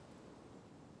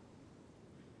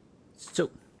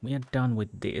 So we are done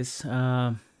with this.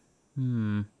 I'm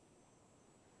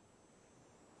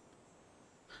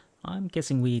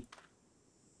guessing we...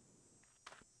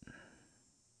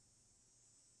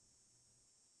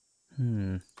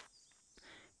 Can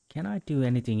I do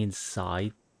anything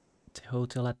inside the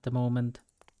hotel at the moment?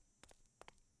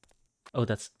 Oh,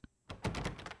 that's...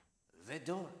 The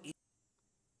door is...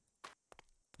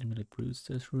 Emily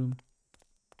Brewster's room.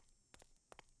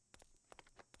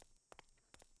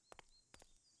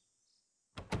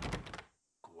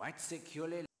 quite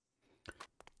securely.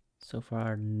 So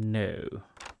far, no.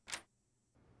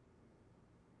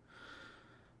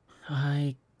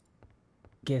 I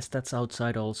guess that's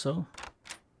outside also.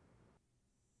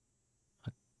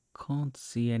 I can't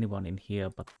see anyone in here,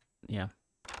 but yeah.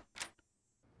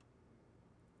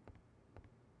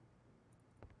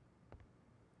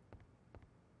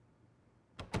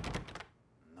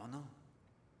 No.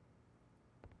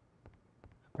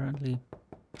 Apparently.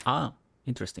 Ah,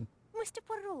 interesting. Mr.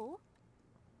 Poirot,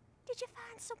 did you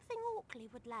find something Oakley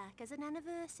would like as an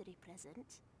anniversary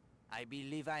present? I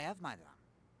believe I have, madam.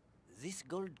 This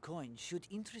gold coin should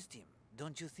interest him,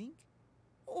 don't you think?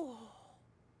 Oh,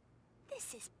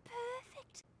 this is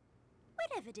perfect.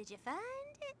 Wherever did you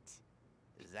find it?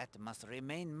 That must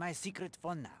remain my secret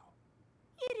for now.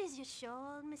 Here is your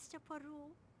shawl, Mr.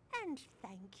 Poirot, and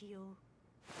thank you.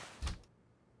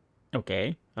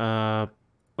 Okay,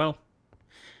 well,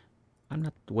 I'm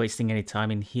not wasting any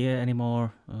time in here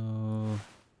anymore.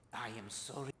 I am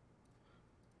sorry.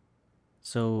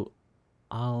 So,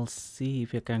 I'll see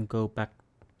if I can go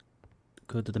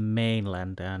to the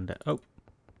mainland and... oh!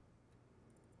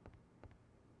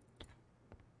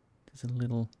 It's a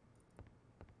little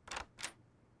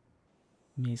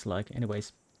maze-like.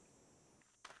 Anyways.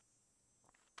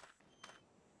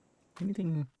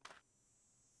 Anything?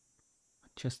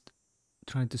 Just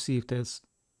trying to see if there's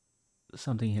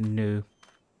something here new.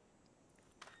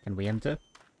 Can we enter?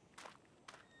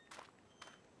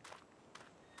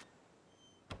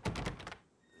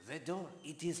 The door,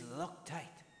 it is locked tight.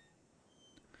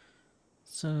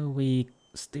 So we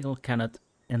still cannot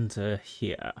enter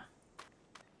here.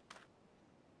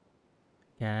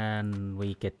 Can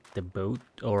we get the boat?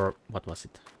 Or what was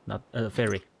it? Not a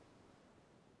ferry.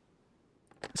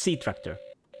 Sea tractor.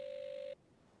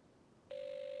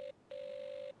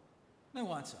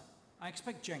 No answer. I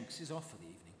expect Jenks is off for the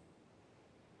evening.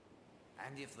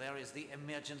 And if there is the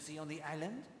emergency on the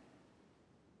island?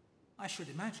 I should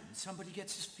imagine somebody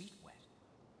gets his feet wet.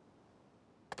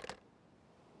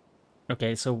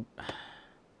 Okay, so...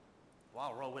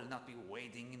 Poirot will not be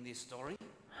wading in this story.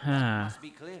 Huh. That must be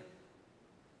clear.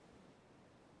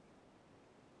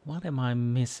 What am I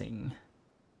missing?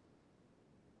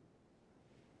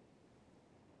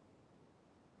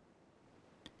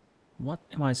 What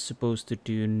am I supposed to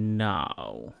do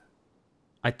now?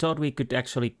 I thought we could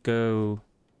actually go...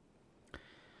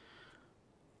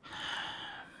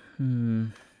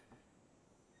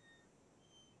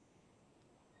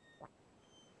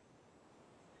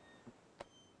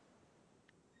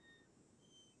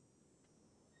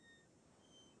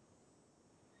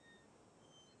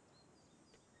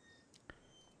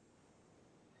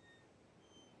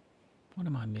 What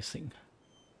am I missing?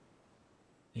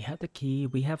 We have the key,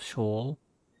 we have shawl.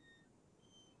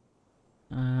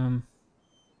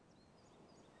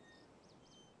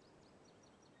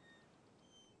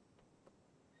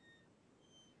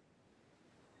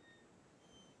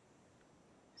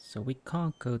 So we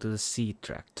can't go to the sea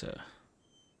tractor.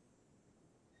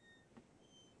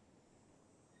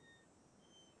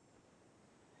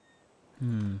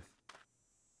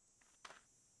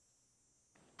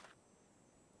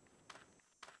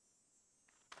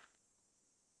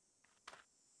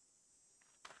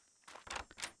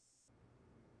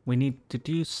 We need to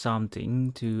do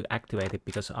something to activate it,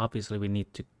 because obviously we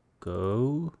need to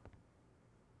go...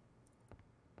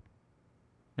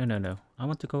 No. I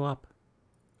want to go up.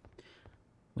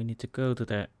 We need to go to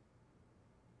the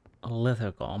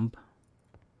leather comb.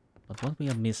 But what we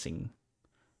are missing?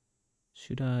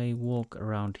 Should I walk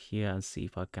around here and see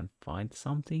if I can find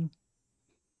something?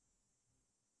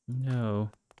 No.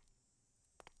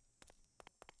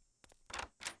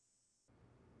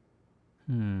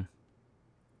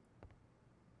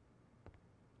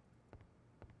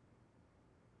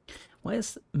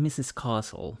 Where's Mrs.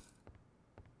 Castle?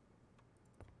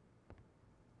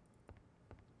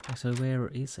 So where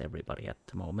is everybody at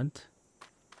the moment?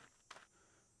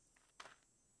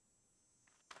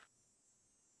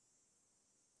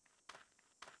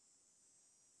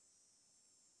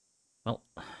 Well,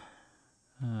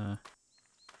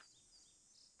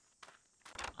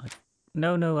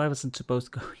 no, I wasn't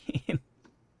supposed to go in.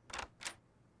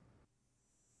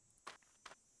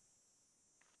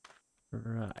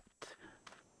 Right.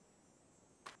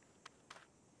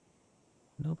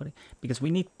 Nobody, because we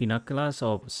need binoculars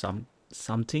or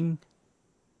something.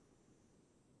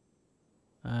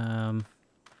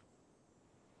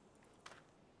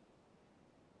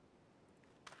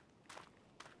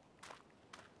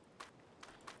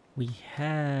 We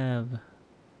have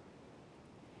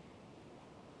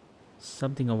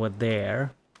something over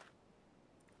there.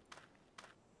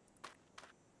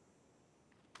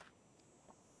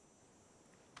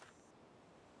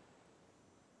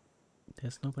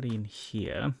 There's nobody in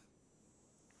here.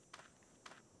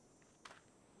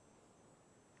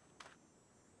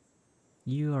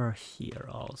 You are here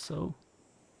also.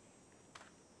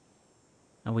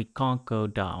 And we can't go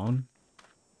down.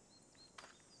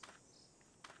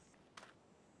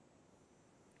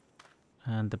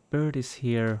 And the bird is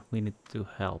here. We need to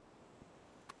help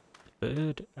the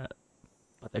bird.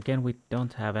 But again, we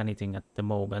don't have anything at the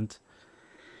moment.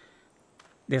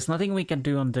 There's nothing we can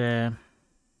do on the...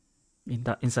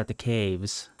 inside the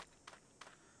caves.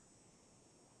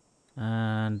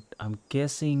 And I'm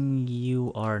guessing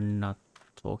you are not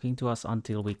talking to us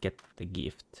until we get the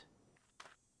gift.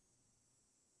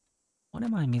 What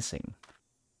am I missing?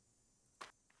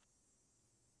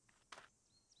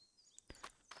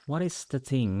 What is the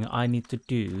thing I need to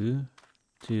do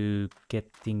to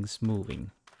get things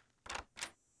moving?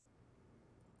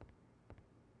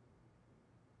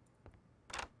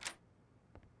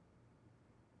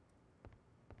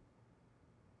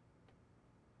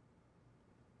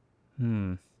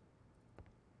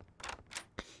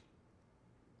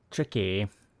 Tricky.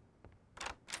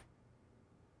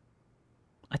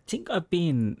 I think I've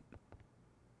been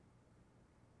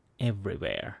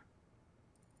everywhere.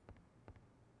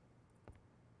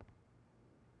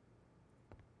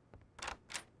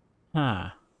 Huh.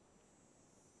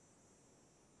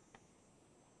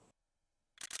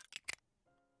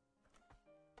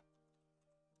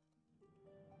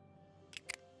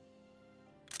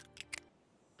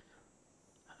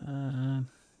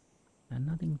 And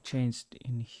nothing changed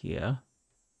in here.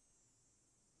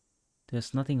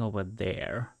 There's nothing over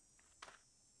there.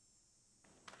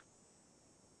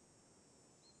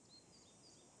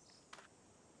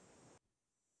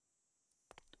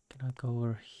 Can I go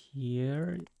over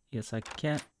here? Yes, I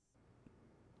can.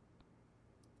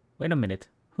 Wait a minute.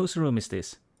 Whose room is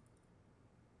this?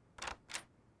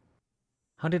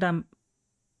 How did I...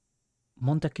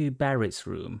 Montague Barry's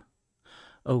room.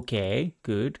 Okay,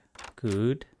 good,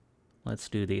 good. Let's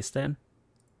do this then.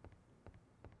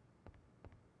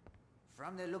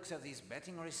 From the looks of these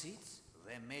betting receipts,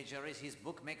 the Major is his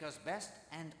bookmaker's best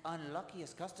and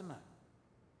unluckiest customer.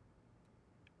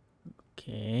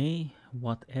 Okay,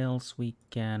 what else we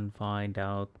can find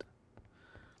out?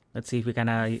 Let's see if we can...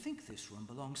 I think this room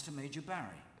belongs to Major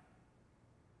Barry.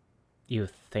 You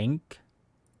think?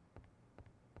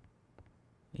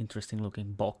 Interesting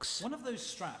looking box. One of those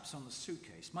straps on the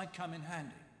suitcase might come in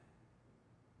handy.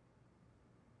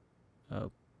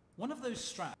 Oh. One of those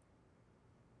straps.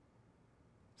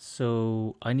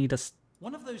 So I need a...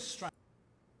 One of those straps.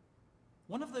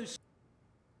 One of those...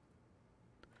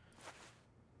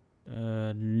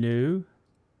 No.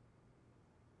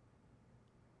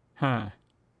 Huh.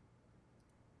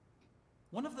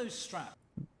 One of those straps.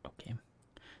 Okay.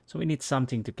 So we need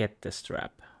something to get the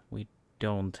strap. We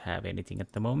don't have anything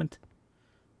at the moment.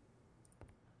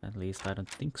 At least I don't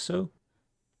think so.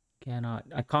 Can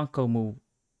I can't go move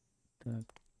the...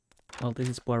 Well, this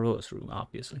is Poirot's room,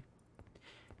 obviously.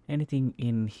 Anything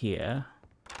in here?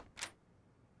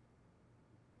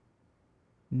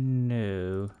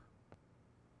 No.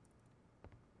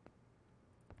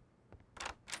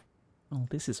 Oh,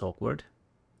 this is awkward.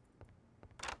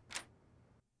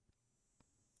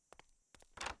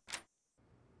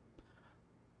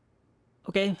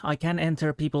 Okay, I can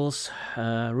enter people's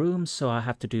rooms, so I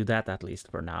have to do that at least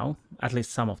for now. At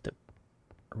least some of the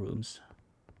rooms.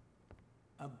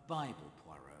 A Bible,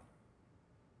 Poirot.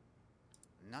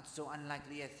 Not so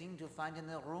unlikely a thing to find in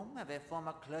the room of a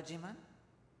former clergyman.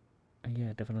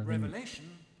 Yeah, definitely.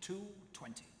 Revelation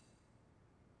 2:20.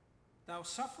 Thou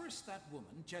sufferest that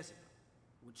woman, Jezebel,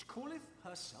 which calleth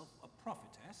herself a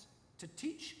prophetess, to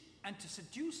teach and to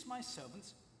seduce my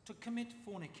servants to commit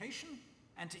fornication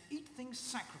and to eat things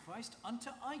sacrificed unto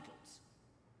idols.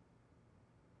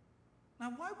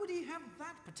 Now, why would he have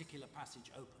that particular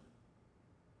passage open?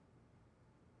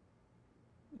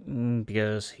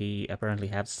 Because he apparently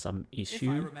has some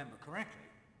issue. If I remember correctly,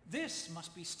 this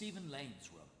must be Stephen Lane's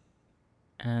room.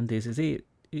 And this is it.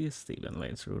 Is Stephen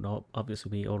Lane's room.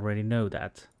 Obviously, we already know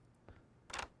that.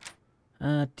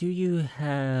 Do you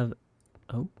have...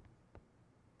 Oh.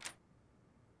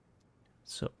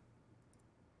 So.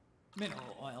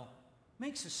 Mineral oil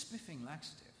makes a spiffing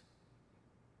laxative.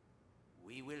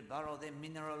 We will borrow the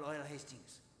mineral oil,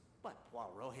 Hastings. But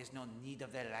Poirot has no need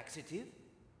of the laxative.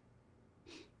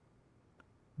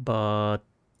 But...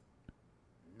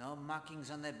 No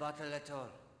markings on the bottle at all.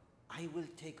 I will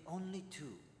take only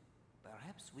 2.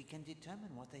 Perhaps we can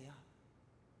determine what they are.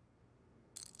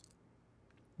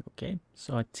 Okay,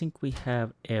 so I think we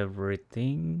have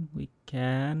everything we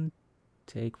can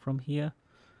take from here.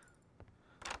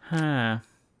 Huh.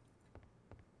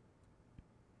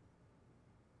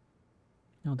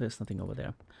 No, there's nothing over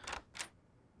there.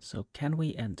 So can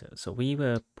we enter? So we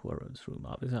were Poirot's room.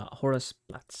 Obviously, Horace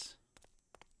Platz.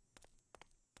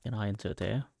 Can I enter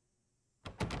there?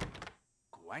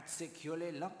 Quite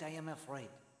securely locked, I am afraid.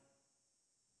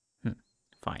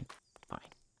 Fine, fine.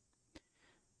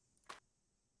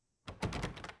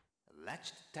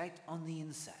 Latched tight on the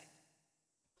inside.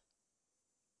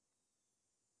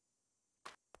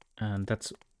 And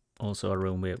that's also a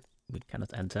room where we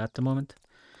cannot enter at the moment.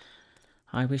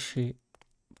 I wish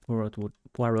Poirot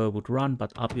would run,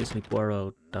 but obviously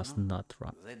Poirot does not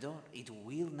run. The door, it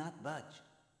will not budge.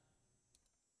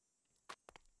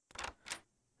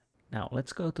 Now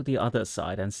let's go to the other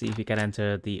side and see if we can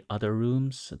enter the other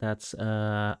rooms. That's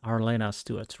Arlena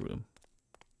Stewart's room.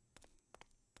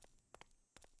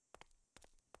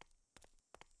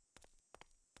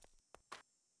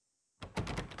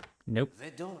 Nope.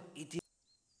 The door, it is...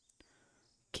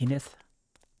 Kenneth.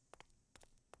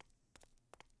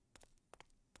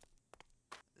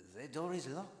 The door is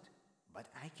locked, but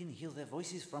I can hear the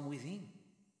voices from within.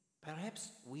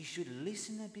 Perhaps we should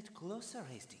listen a bit closer,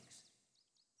 Hastings.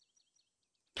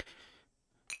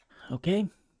 Okay.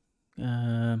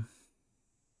 I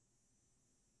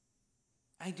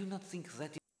do not think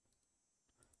that.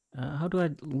 How do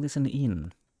I listen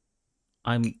in?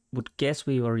 I would guess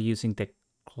we were using the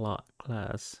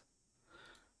class.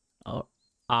 Oh,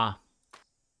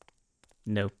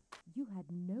 no. You had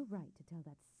no right to tell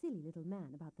that silly little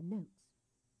man about the notes.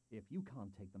 If you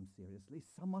can't take them seriously,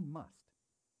 someone must.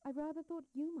 I rather thought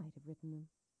you might have written them.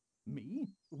 Me?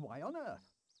 Why on earth?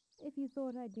 If you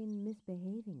thought I'd been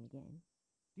misbehaving again.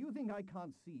 Do you think I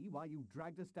can't see why you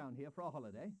dragged us down here for a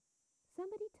holiday?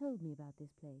 Somebody told me about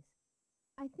this place.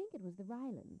 I think it was the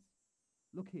Rylands.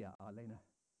 Look here, Arlena.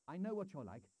 I know what you're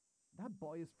like. That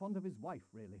boy is fond of his wife,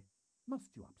 really. Must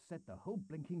you upset the whole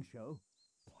blinking show?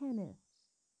 Kenneth,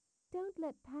 don't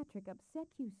let Patrick upset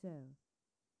you so.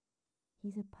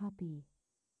 He's a puppy.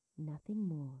 Nothing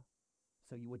more.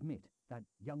 So you admit that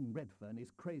young Redfern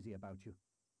is crazy about you?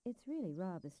 It's really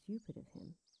rather stupid of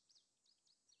him.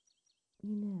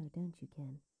 You know, don't you,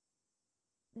 Ken,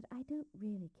 that I don't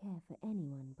really care for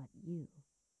anyone but you.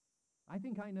 I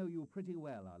think I know you pretty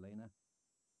well, Arlena.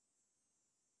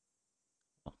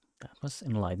 Oh, that was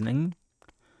enlightening.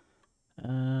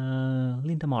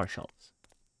 Linda Marshalls.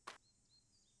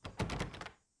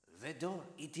 The door,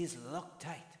 it is locked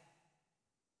tight.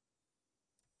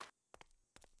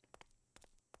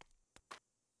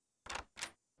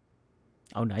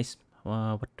 Oh, nice.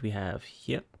 What do we have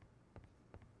here?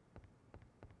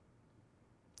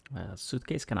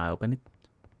 Suitcase, can I open it?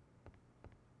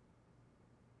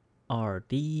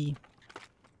 RD.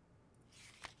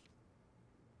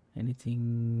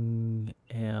 Anything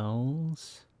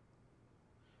else?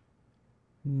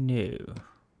 No.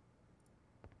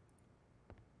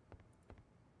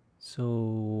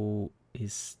 So,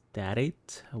 is that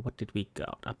it? What did we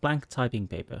got? A blank typing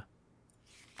paper.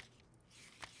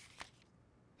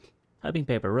 Typing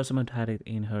paper. Rosamund had it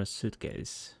in her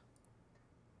suitcase.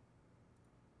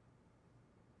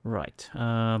 Right.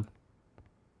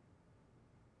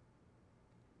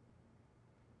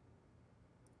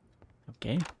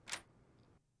 Okay.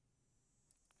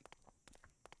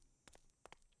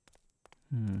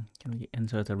 Can we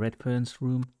enter the Redfern's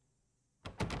room?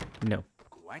 No.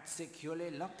 Quite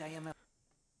securely locked, I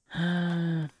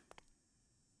am.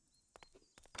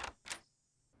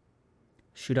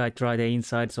 Should I try the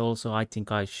insides also? I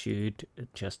think I should,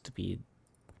 just to be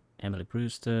Emily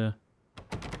Brewster.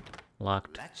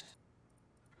 Locked. Latched.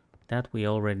 That we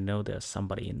already know there's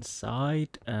somebody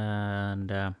inside.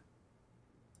 And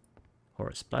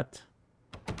Horace Platt.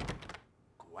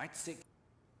 Quite sick.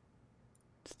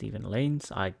 Stephen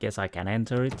Lanes. I guess I can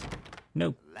enter it.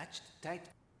 No. Latched tight.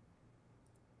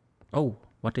 Oh,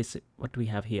 what is it? What do we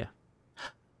have here?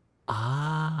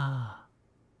 Ah.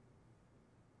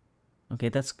 Okay,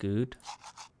 that's good.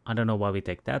 I don't know why we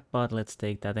take that, but let's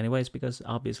take that anyways, because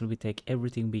obviously we take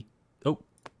everything we... Oh!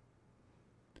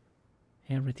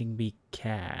 Everything we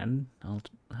can. I'll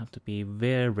have to be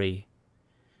very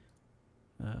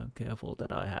careful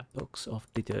that I have box of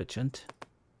detergent.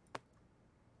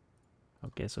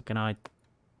 Okay, so can I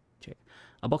check?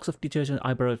 A box of detergent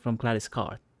I borrowed from Gladys'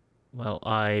 car. Well,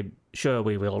 I'm sure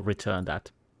we will return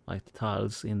that. Like the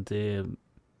tiles in the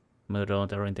Murder on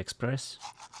the Orient Express.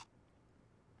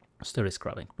 Sturdy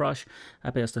scrubbing brush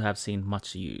appears to have seen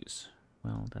much use.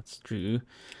 Well, that's true.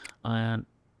 And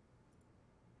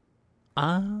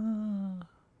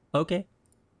okay,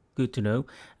 good to know.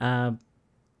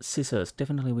 Scissors,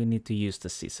 definitely we need to use the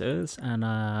scissors.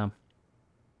 And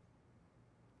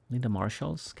Linda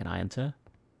Marshalls, can I enter?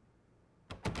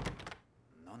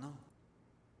 No.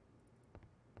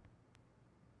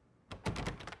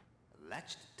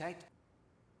 Latched tight.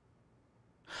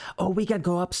 Oh, we can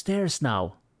go upstairs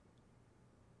now.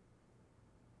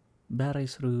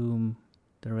 Barry's room,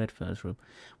 the Redfern's room.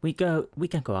 We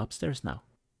can go upstairs now.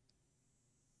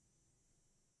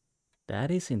 That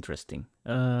is interesting.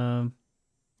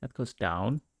 That goes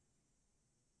down.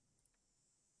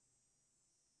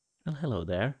 Well, hello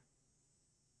there.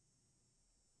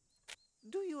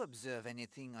 Do you observe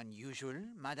anything unusual,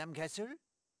 Madame Castle?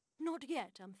 Not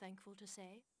yet, I'm thankful to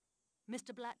say.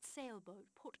 Mr. Blatt's sailboat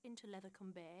put into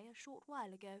Leathercombe Bay a short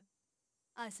while ago.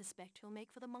 I suspect he'll make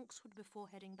for the Monkshood before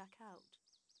heading back out.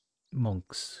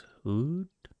 Monkshood?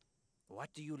 What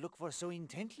do you look for so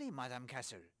intently, Madame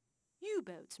Castle?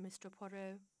 U-boats, Mr.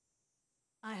 Poirot.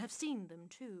 I have seen them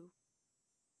too.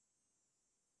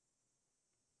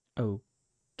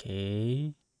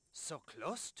 Okay. So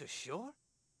close to shore?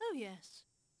 Oh yes.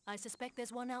 I suspect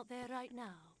there's one out there right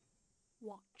now.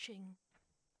 Watching.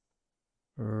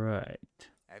 Right.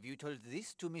 Have you told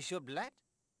this to Monsieur Blatt?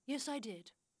 Yes, I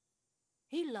did.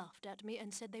 He laughed at me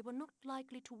and said they were not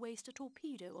likely to waste a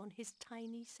torpedo on his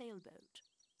tiny sailboat.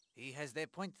 He has their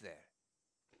point there.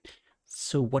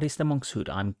 So what is the Monk's Hood?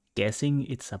 I'm guessing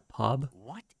it's a pub.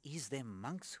 What is the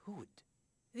Monk's Hood?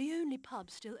 The only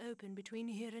pub still open between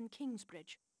here and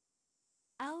Kingsbridge.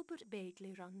 Albert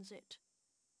Bagley runs it.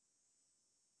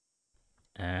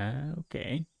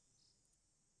 Okay.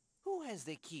 Who has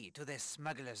the key to the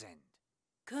smuggler's end?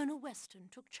 Colonel Weston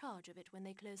took charge of it when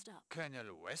they closed up.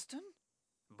 Colonel Weston?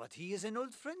 But he is an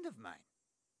old friend of mine.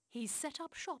 He's set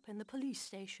up shop in the police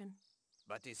station.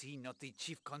 But is he not the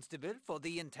chief constable for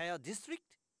the entire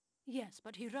district? Yes,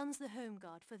 but he runs the home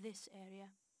guard for this area.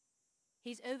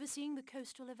 He's overseeing the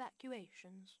coastal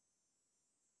evacuations.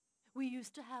 We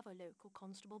used to have a local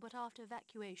constable, but after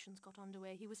evacuations got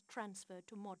underway, he was transferred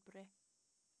to Modbury.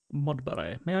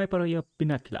 Modbury, may I borrow your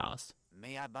binoculars?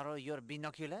 May I borrow your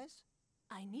binoculars?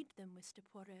 I need them, Mr.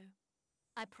 Poirot.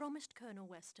 I promised Colonel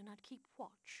Weston I'd keep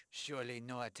watch. Surely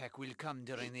no attack will come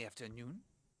during the afternoon?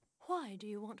 Why do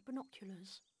you want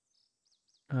binoculars?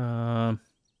 Bird.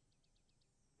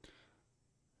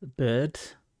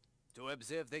 To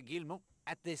observe the guillemot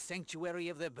at the sanctuary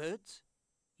of the birds?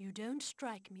 You don't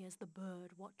strike me as the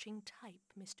bird-watching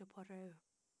type, Mr. Poirot.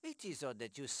 It is odd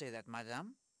that you say that,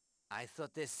 madame. I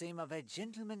thought the same of a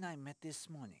gentleman I met this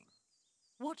morning.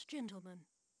 What gentleman?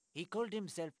 He called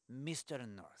himself Mr.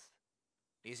 North.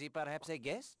 Is he perhaps a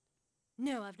guest?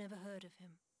 No, I've never heard of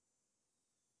him.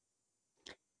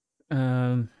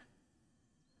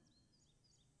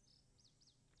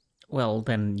 Well,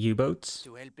 then U-boats.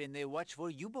 To help in the watch for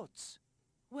U-boats.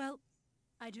 Well,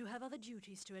 I do have other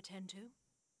duties to attend to.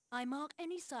 I mark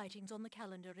any sightings on the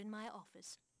calendar in my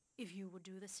office, if you would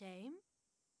do the same.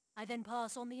 I then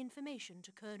pass on the information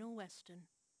to Colonel Weston.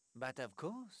 But of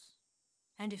course.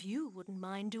 And if you wouldn't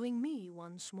mind doing me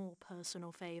one small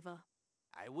personal favor.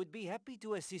 I would be happy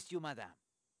to assist you, madame.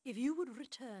 If you would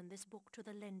return this book to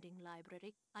the lending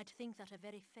library, I'd think that a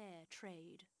very fair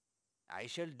trade. I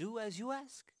shall do as you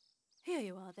ask. Here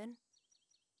you are, then.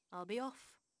 I'll be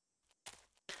off.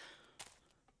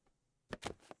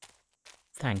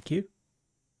 Thank you.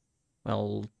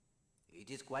 Well... It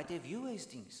is quite a view,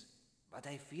 Hastings. But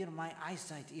I fear my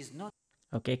eyesight is not...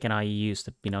 Okay, can I use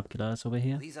the binoculars over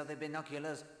here? These are the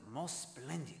binoculars, most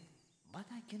splendid. But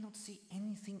I cannot see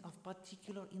anything of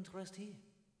particular interest here.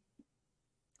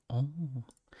 Oh.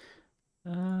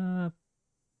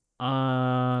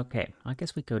 Okay, I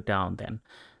guess we go down then.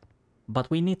 But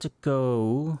we need to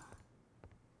go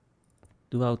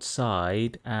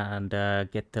outside and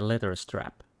get the leather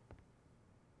strap.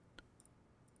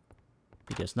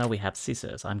 Because now we have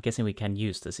scissors. I'm guessing we can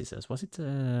use the scissors. Was it...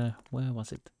 where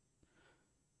was it?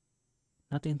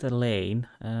 Not in the lane.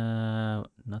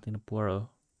 Not in the Poirot.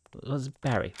 It was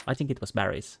Barry. I think it was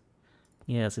Barry's.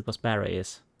 Yes, it was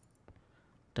Barry's.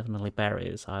 Definitely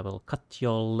Barry's. I will cut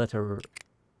your leather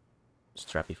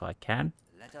strap if I can.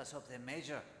 Let us hope the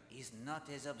Major is not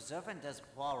as observant as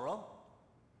Poirot.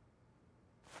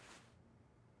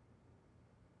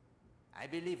 I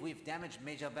believe we've damaged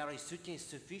Major Barry's suitcase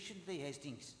sufficiently,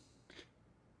 Hastings.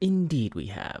 Indeed we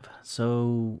have.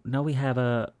 So now we have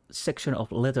a section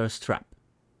of leather strap.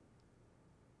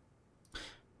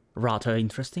 Rather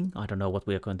interesting. I don't know what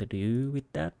we are going to do with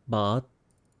that, but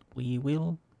we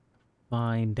will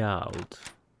find out.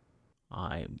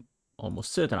 I'm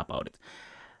almost certain about it.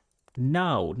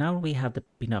 Now we have the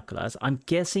binoculars. I'm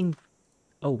guessing...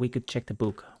 Oh, we could check the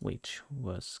book, which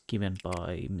was given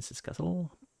by Mrs.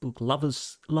 Castle. Book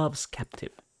Love's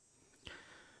Captive.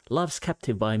 Love's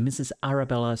Captive by Mrs.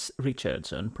 Arabella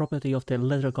Richardson, property of the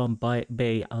Lettercombe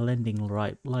Bay Lending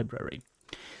Library.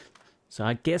 So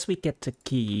I guess we get the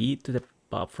key to the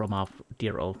pub from our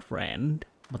dear old friend.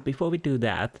 But before we do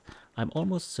that, I'm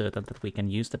almost certain that we can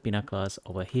use the binoculars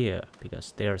over here,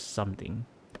 because there's something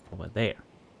over there.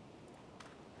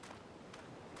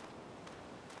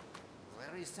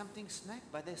 There is something snagged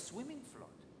by the swimming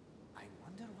float. I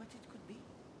wonder what it could be.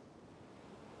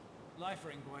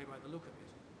 Life-ring buoy by the look of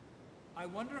it. I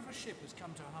wonder if a ship has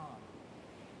come to harm.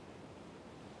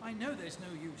 I know there's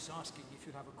no use asking if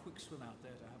you'd have a quick swim out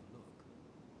there to have a look.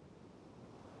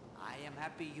 I am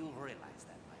happy you realize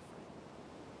that, my friend.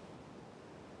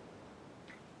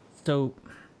 So...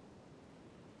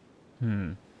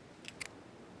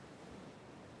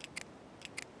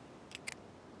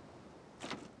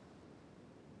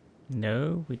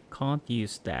 No, we can't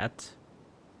use that.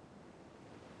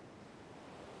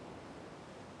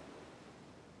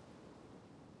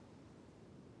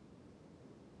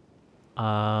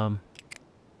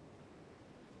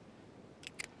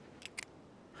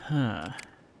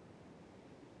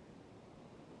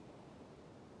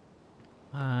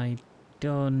 I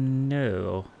don't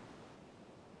know.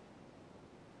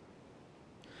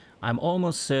 I'm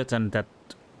almost certain that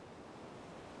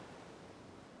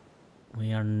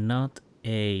we are not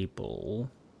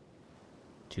able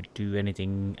to do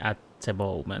anything at the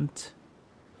moment.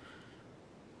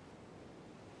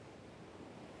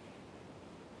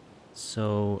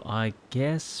 So I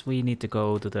guess we need to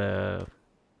go to the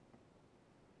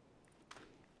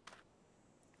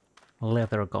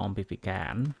leather comb if we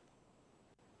can.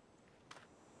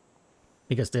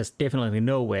 Because there's definitely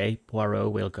no way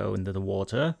Poirot will go into the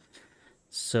water.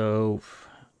 So,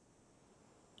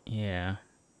 yeah.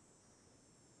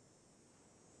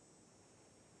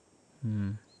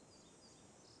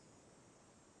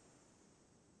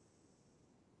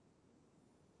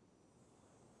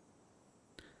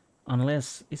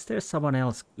 Unless, is there someone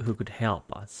else who could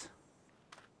help us?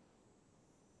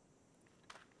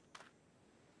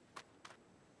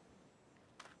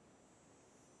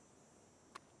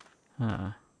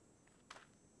 Huh.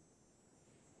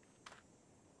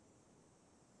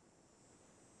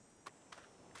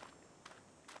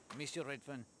 Monsieur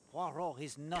Redfern, Poirot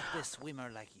is not a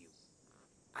swimmer like you.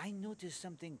 I noticed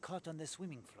something caught on the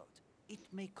swimming float. It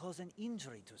may cause an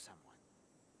injury to someone.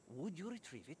 Would you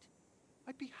retrieve it?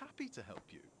 I'd be happy to help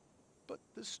you, but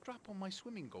the strap on my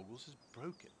swimming goggles is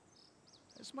broken.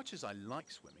 As much as I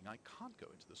like swimming, I can't go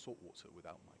into the salt water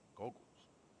without my goggles.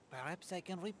 Perhaps I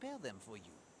can repair them for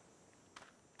you.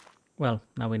 Well,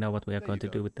 now we know what we are There going you to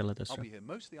go. do with the leather I'll strap. be here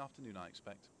most of the afternoon, I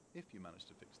expect, if you manage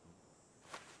to fix them.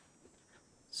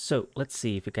 So, let's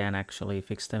see if we can actually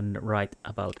fix them right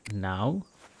about now.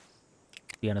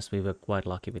 To be honest, we were quite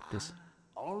lucky with this.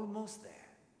 Almost there.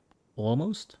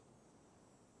 Almost?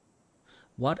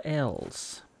 What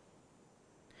else?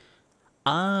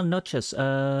 Ah, notches.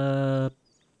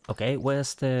 Okay,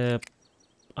 where's the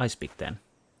ice pick then?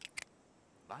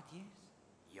 But yes,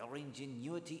 your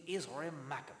ingenuity is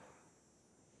remarkable.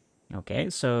 Okay,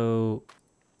 so...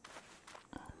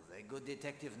 The good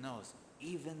detective knows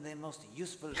even the most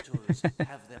useful tools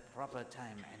have their proper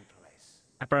time and place.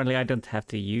 Apparently I don't have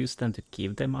to use them to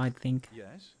keep them, I think.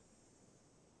 Yes?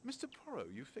 Mr.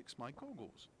 Poirot, you fixed my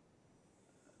goggles.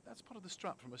 That's part of the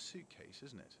strap from a suitcase,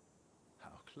 isn't it?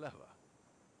 How clever.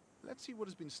 Let's see what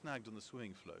has been snagged on the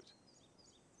swimming float.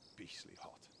 Beastly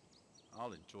hot.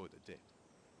 I'll enjoy the dip.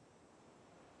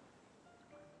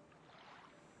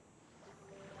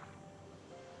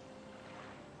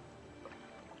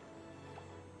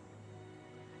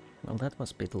 Well, that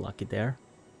was a bit lucky there.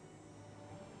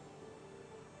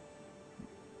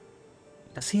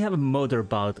 Does he have a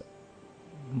motorboat?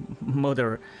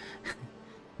 Motor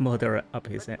up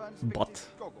his butt.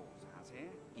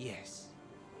 Yes.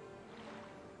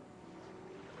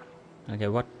 Okay,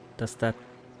 what does that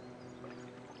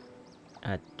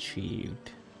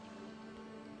achieved?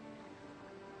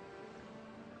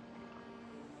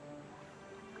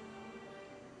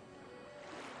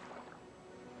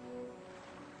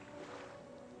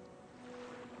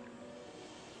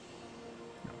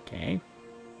 Okay.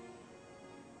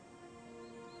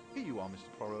 Here you are, Mr.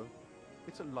 Poirot.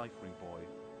 It's a life ring, boy.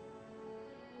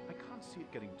 I can't see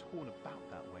it getting torn about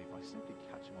that way by simply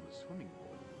catching on the swimming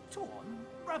board. Torn?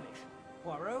 Rubbish.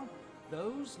 Poirot,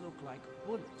 those look like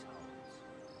bullet holes.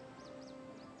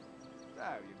 So,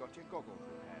 you got your goggles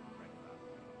repaired, regular?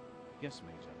 Yes,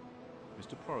 Major.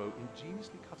 Mr. Poirot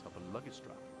ingeniously cut up a luggage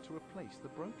strap to replace the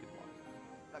broken one.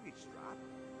 Luggage strap?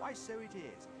 Why, so it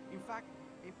is. In fact,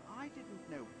 if I didn't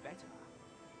know better...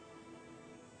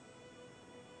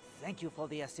 Thank you for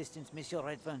the assistance, Monsieur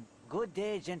Redfern. Good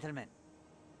day, gentlemen.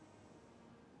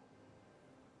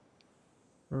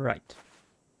 Right.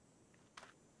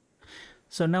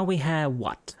 So now we have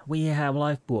what? We have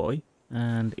Life Buoy,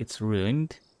 and it's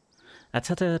ruined. At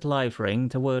a third life ring,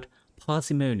 the word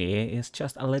parsimony is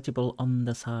just illegible on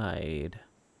the side.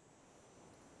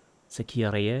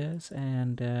 Securious,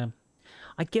 and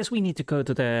I guess we need to go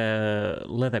to the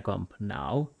leather comp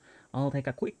now. I'll take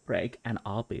a quick break, and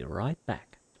I'll be right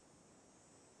back.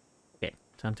 Okay,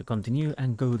 time to continue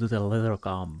and go to the leather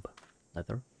comp.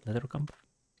 Leather comp?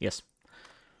 Yes.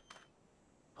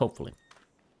 Hopefully.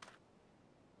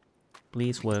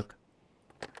 Please work.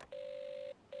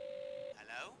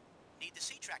 Hello? Need the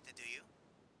sea tractor, do you?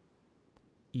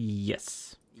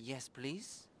 Yes. Yes,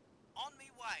 please. On me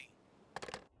way.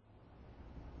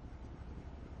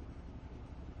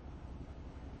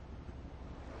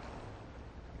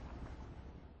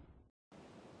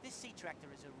 This sea tractor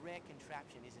is a rare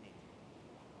contraption, isn't it?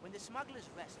 When the Smuggler's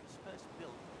Rest was first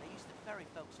built, they used to ferry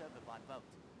folks over by boat.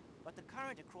 But the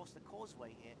current across the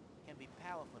causeway here can be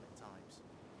powerful at times.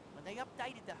 When they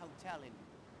updated the hotel in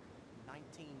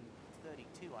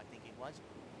 32, I think it was.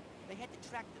 They had the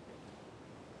tractor built.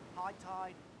 High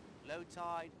tide, low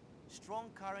tide, strong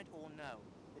current or no.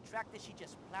 The tractor, she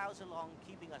just plows along,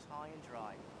 keeping us high and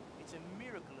dry. It's a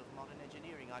miracle of modern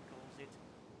engineering, I calls it.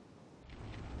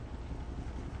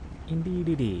 Indeed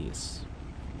it is.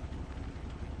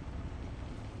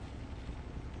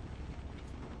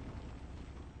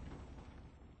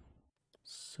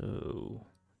 So,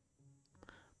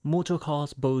 motor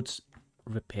cars, boats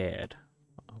repaired.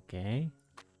 Okay.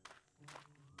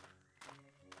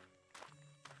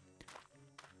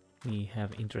 We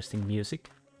have interesting music.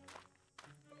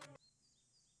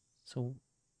 So,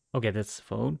 okay, that's the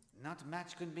phone. Not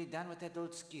much can be done with that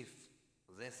old skiff.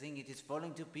 The thing, it is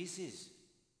falling to pieces.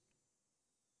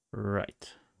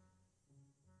 Right.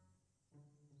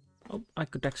 Oh, I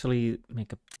could actually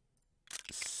make a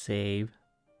save.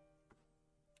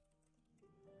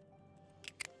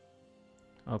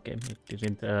 Okay, it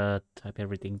didn't type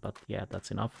everything, but yeah,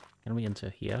 that's enough. Can we enter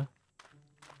here?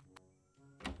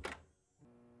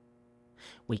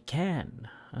 We can.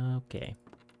 Okay.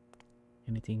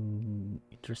 Anything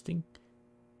interesting?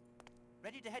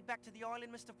 Ready to head back to the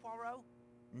island, Mr. Poirot?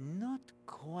 Not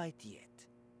quite yet.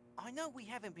 I know we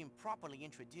haven't been properly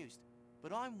introduced,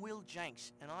 but I'm Will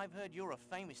Jenks, and I've heard you're a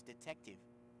famous detective.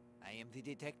 I am the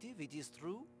detective, it is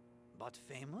true. But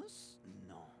famous?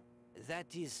 No.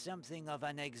 That is something of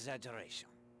an exaggeration.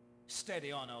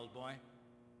 Steady on, old boy.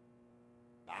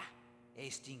 Bah,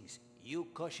 Hastings, you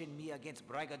caution me against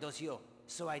braggadocio,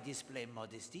 so I display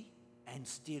modesty, and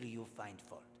still you find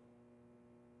fault.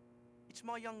 It's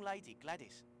my young lady,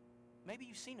 Gladys. Maybe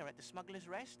you've seen her at the Smuggler's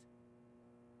Rest?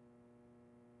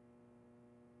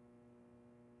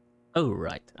 Oh,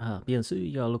 right.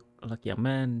 Biansu, you look like a young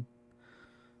man.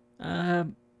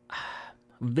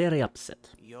 Very upset.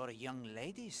 Your young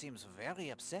lady seems very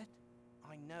upset.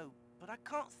 I know, but I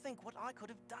can't think what I could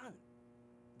have done.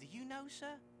 Do you know,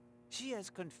 sir? She has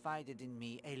confided in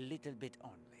me a little bit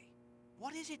only.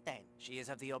 What is it then? She is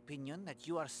of the opinion that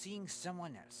you are seeing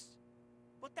someone else.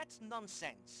 But that's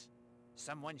nonsense.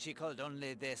 Someone she called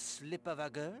only the slip of a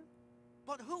girl?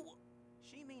 But who?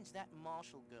 She means that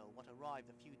Marshall girl what arrived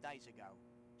a few days ago.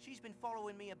 She's been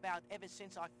following me about ever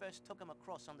since I first took him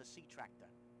across on the sea tractor.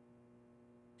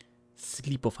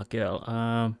 Slip of a girl.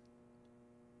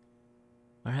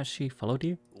 Where has she followed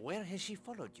you? Where has she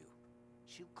followed you?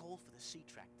 She'll call for the sea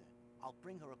tractor. I'll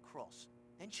bring her across.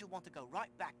 Then she'll want to go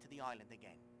right back to the island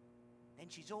again. Then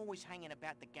she's always hanging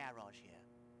about the garage here.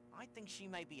 I think she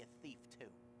may be a thief too.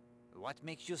 What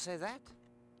makes you say that?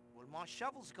 Well, my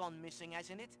shovel's gone missing,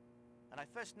 hasn't it? And I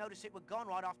first noticed it was gone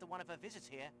right after one of her visits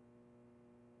here.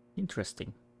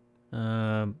 Interesting.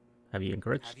 Have you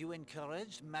encouraged? Have you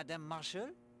encouraged Madame Marshall?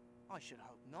 I should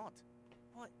hope not.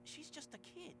 Why, she's just a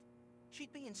kid.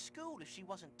 She'd be in school if she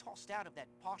wasn't tossed out of that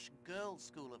posh girls'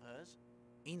 school of hers.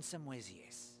 In some ways,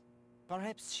 yes.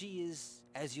 Perhaps she is,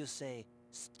 as you say,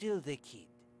 still the kid.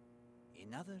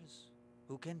 In others,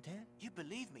 who can tell? You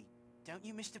believe me, don't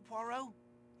you, Mr. Poirot?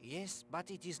 Yes,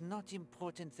 but it is not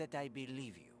important that I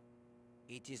believe you.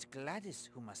 It is Gladys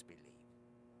who must believe.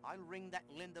 I'll wring that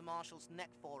Linda Marshall's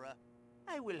neck for her.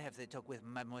 I will have the talk with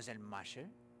Mademoiselle Marshall.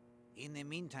 In the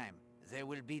meantime, there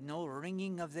will be no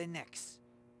wringing of the necks.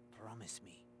 Promise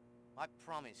me. I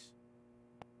promise.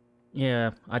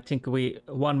 Yeah, I think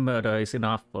one murder is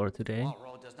enough for today.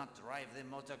 Poirot does not drive the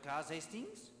motor cars,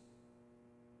 Hastings?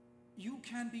 You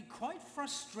can be quite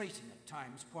frustrating at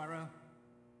times, Poirot.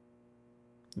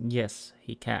 Yes,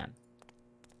 he can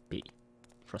be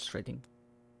frustrating.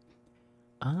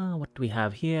 What do we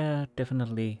have here?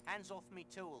 Definitely. Hands off me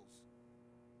tools.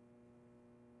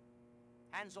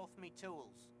 Hands off me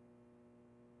tools.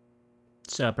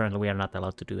 So apparently we are not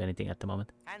allowed to do anything at the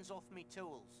moment. Hands off me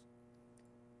tools.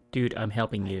 Dude, I'm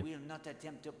helping you. I will not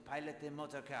attempt to pilot the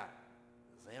motor car.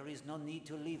 There is no need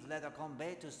to leave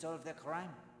Lethercombe to solve the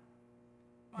crime.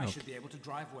 I should be able to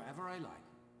drive wherever I like.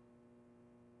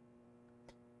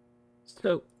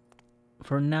 So,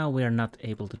 for now we are not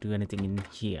able to do anything in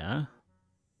here.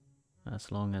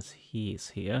 As long as he is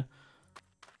here.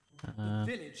 The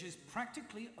village is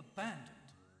practically abandoned.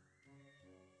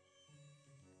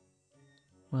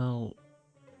 Well,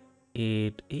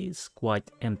 it is quite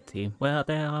empty. Well,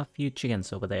 there are a few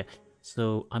chickens over there.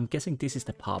 So, I'm guessing this is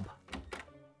the pub.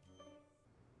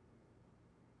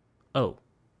 Oh.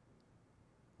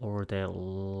 Or the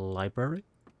library?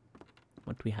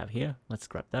 What do we have here? Let's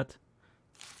grab that.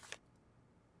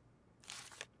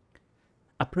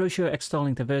 A brochure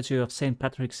extolling the virtue of St.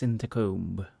 Patrick's in the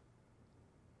Combe.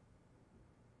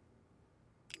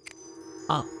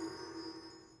 Ah.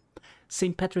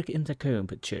 St. Patrick in the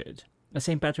Combe Church.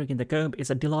 St. Patrick in the Combe is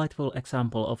a delightful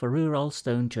example of a rural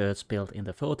stone church built in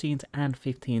the 14th and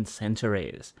 15th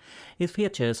centuries. It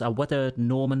features a weathered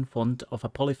Norman font of a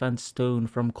polyphant stone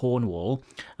from Cornwall,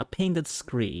 a painted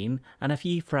screen, and a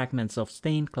few fragments of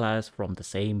stained glass from the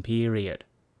same period.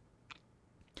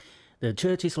 The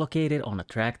church is located on a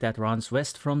track that runs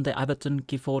west from the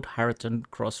Aberton-Gifford-Harroton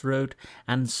crossroad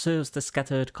and serves the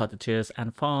scattered cottages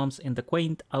and farms in the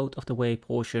quaint out-of-the-way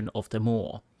portion of the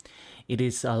moor. It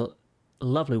is a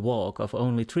lovely walk of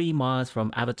only 3 miles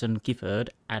from Aberton-Gifford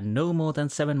and no more than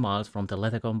 7 miles from the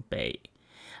Lettercombe Bay.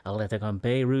 A Lettercombe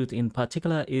Bay route in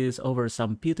particular is over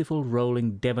some beautiful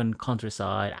rolling Devon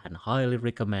countryside and highly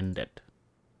recommended.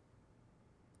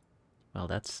 Well,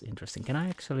 that's interesting. Can I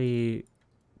actually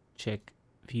check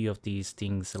a few of these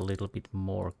things a little bit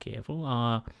more careful?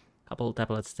 Couple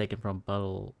tablets taken from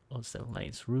bottle of 7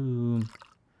 Lane's room.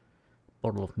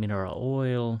 Bottle of mineral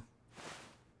oil.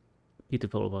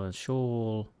 Beautiful woman's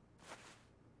shawl.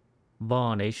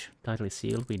 Varnish, tightly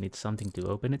sealed. We need something to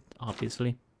open it,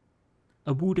 obviously.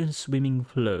 A wooden swimming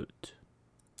float.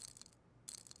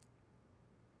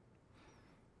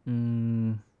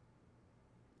 I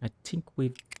think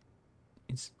we've...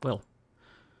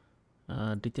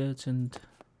 detergent,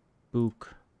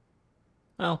 book.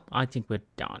 Well, I think we're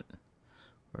done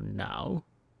for now.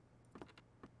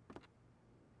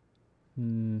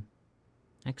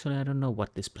 Actually, I don't know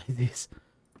what this place is.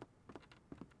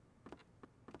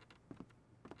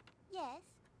 Yes?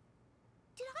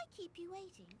 Did I keep you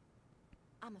waiting?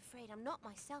 I'm afraid I'm not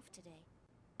myself today.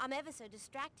 I'm ever so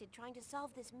distracted trying to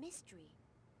solve this mystery.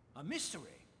 A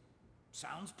mystery?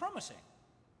 Sounds promising.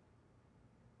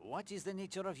 What is the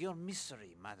nature of your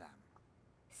mystery, madame?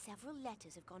 Several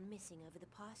letters have gone missing over the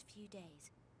past few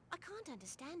days. I can't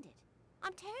understand it.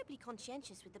 I'm terribly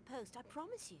conscientious with the post, I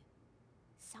promise you.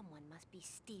 Someone must be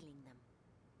stealing them.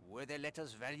 Were the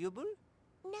letters valuable?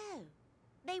 No.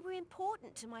 They were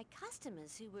important to my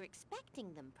customers who were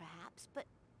expecting them, perhaps, but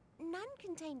none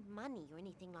contained money or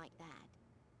anything like that.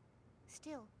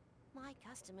 Still, my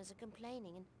customers are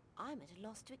complaining, and I'm at a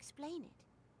loss to explain it.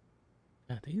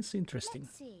 That is interesting.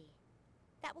 Let's see.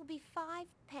 That will be 5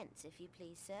 pence, if you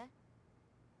please, sir.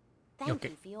 Thank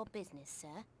you for your business,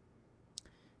 sir.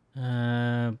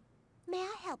 May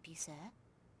I help you, sir?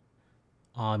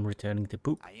 I'm returning the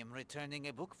book. I am returning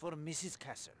a book for Mrs.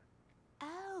 Castle.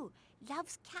 Oh,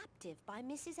 Love's Captive by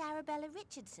Mrs. Arabella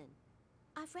Richardson.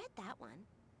 I've read that one.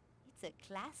 It's a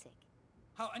classic.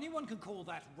 How anyone can call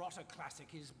that rot a classic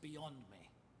is beyond me.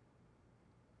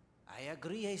 I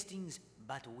agree, Hastings,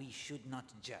 but we should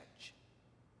not judge.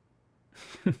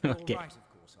 Okay. All right, of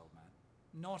course, old man.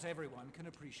 Not everyone can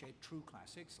appreciate true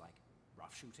classics like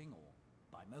Rough Shooting or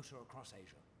By Motor Across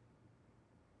Asia.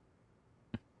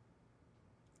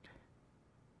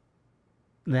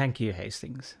 Thank you,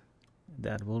 Hastings.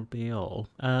 That will be all.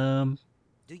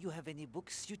 Do you have any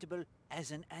books suitable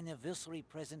as an anniversary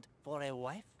present for a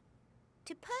wife?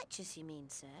 To purchase, you mean,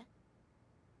 sir?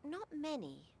 Not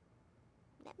many.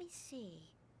 Let me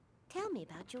see. Tell me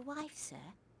about your wife,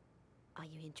 sir. Are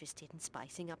you interested in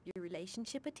spicing up your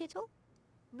relationship a tittle?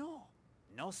 No.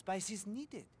 No spice is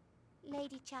needed.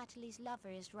 Lady Chatterley's lover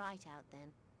is right out,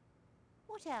 then.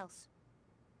 What else?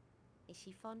 Is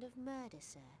she fond of murder,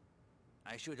 sir?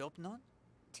 I should hope not.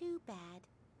 Too bad.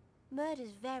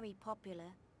 Murder's very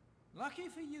popular. Lucky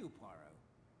for you, Poirot.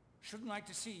 Shouldn't like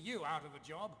to see you out of a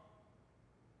job.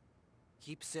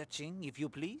 Keep searching, if you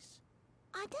please.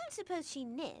 I don't suppose she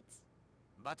knits.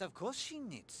 But of course she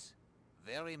knits.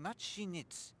 Very much she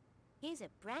knits. Here's a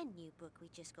brand new book we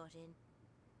just got in.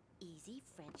 Easy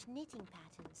French Knitting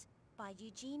Patterns by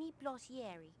Eugenie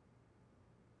Blottieri.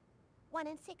 1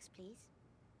 and 6, please.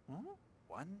 Huh?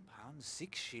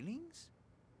 £1.06?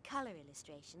 Colour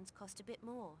illustrations cost a bit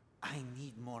more. I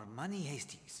need more money,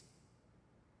 Hastings.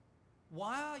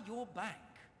 Wire your bank.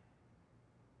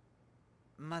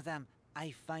 Madame,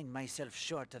 I find myself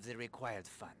short of the required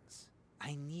funds.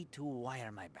 I need to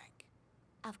wire my bank.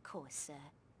 Of course, sir.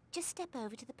 Just step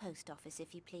over to the post office,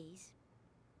 if you please.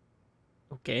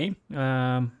 Okay.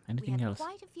 Anything we have else?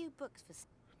 Quite a few books for...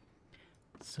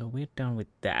 So we're done with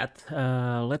that.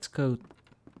 Let's go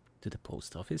to the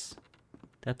post office.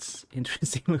 That's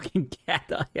interesting looking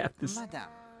cat. I have this. Madame,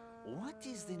 what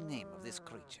is the name of this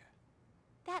creature?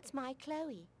 That's my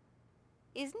Chloe.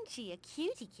 Isn't she a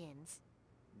cutiekins?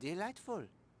 Delightful.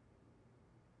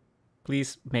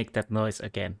 Please make that noise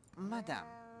again. Madame,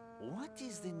 what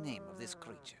is the name of this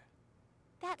creature?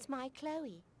 That's my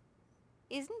Chloe.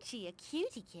 Isn't she a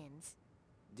cutiekins?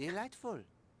 Delightful.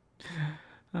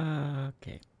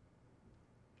 Okay.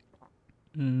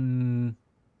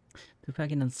 To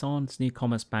Fagin and Sons, New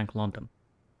Commerce Bank, London.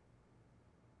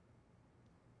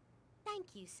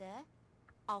 sir.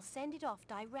 I'll send it off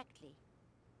directly.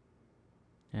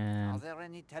 Are there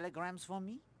any telegrams for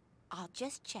me? I'll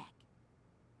just check.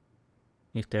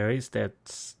 If there is,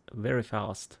 that's very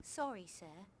fast. Sorry,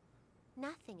 sir.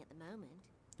 Nothing at the moment.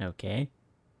 Okay.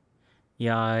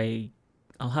 Yeah,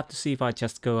 I'll have to see if I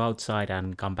just go outside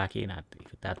and come back in,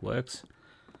 if that works.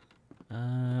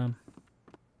 It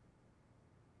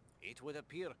would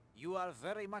appear you are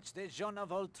very much the John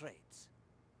of all trades.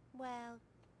 Well,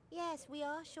 yes, we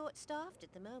are short-staffed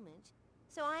at the moment.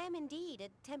 So I am indeed a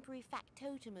temporary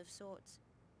factotum of sorts.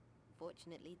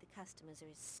 Fortunately, the customers are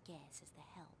as scarce as the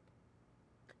help.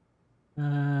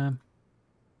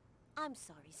 I'm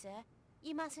sorry, sir.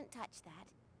 You mustn't touch that.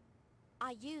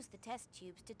 I use the test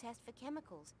tubes to test for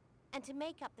chemicals and to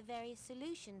make up the various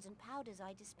solutions and powders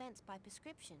I dispense by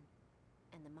prescription,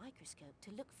 and the microscope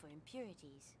to look for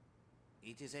impurities.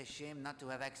 It is a shame not to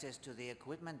have access to the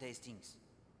equipment, Hastings.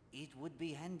 It would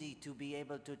be handy to be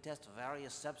able to test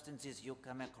various substances you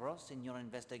come across in your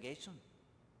investigation.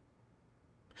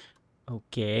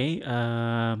 Okay,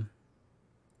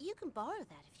 You can borrow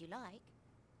that if you like.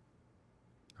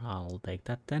 I'll take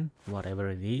that then. Whatever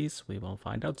it is, we will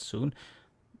find out soon.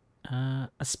 A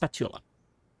spatula.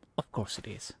 Of course it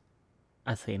is.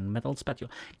 A thin metal spatula.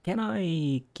 Can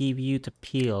I give you the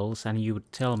pills and you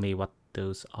would tell me what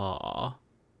those are?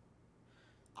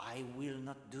 I will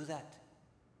not do that.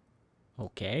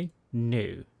 Okay.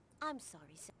 No. I'm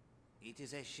sorry, sir. It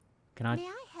is a shame. Can I? May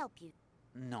I help you?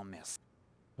 No, miss.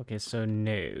 Okay, so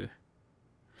no.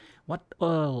 What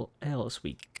else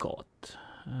we got?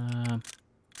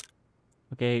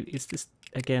 Okay, is this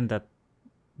again that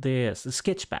there's a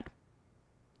sketch pad?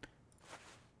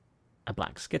 A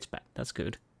black sketch pad, that's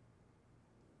good.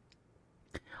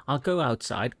 I'll go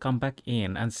outside, come back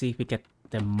in and see if we get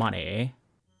the money.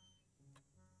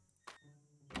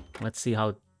 Let's see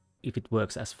how if it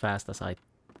works as fast as I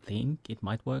think it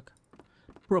might work.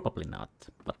 Probably not,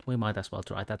 but we might as well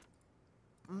try that.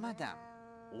 Madame,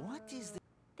 what is the...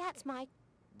 That's my...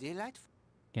 Delightful.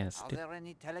 Yes. Are there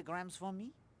any telegrams for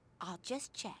me? I'll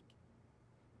just check.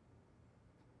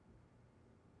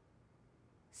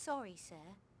 Sorry,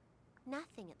 sir.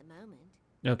 Nothing at the moment.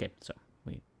 Okay, so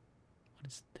what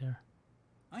is there?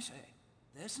 I say,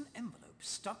 there's an envelope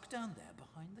stuck down there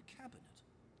behind the cabinet.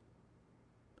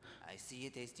 I see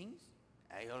it, Hastings.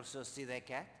 I also see the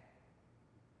cat.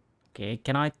 Okay,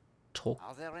 can I talk?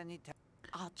 Are there any...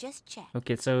 I'll just check.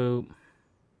 Okay, so...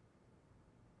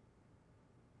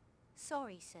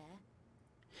 Sorry, sir.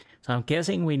 So I'm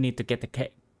guessing we need to get the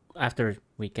cat... After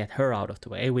we get her out of the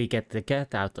way, we get the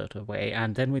cat out of the way,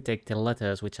 and then we take the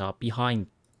letters which are behind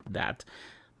that.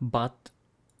 But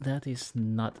that is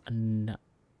not enough.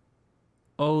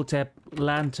 Oh, the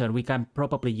lantern, we can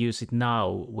probably use it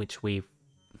now, which we've...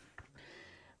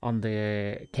 on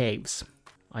the caves,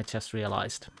 I just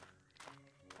realized.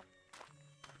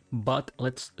 But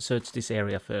let's search this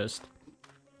area first.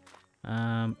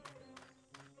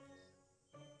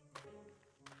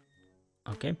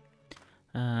 Okay.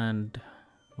 And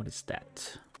what is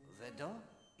that? The door?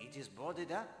 It is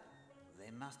boarded up. They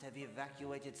must have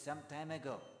evacuated some time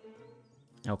ago.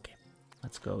 Okay,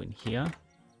 let's go in here.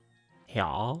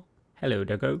 Yeah. Hello,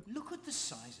 Doggo. Look at the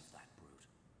size of that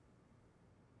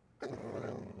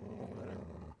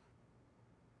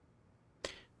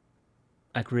brute.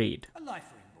 Agreed. A life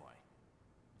ring, boy.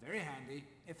 Very handy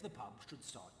if the pub should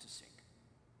start to sink.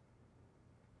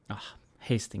 Ah,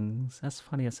 Hastings, as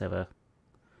funny as ever.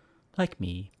 Like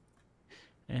me.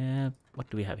 What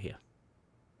do we have here?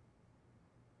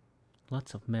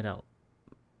 Lots of metal.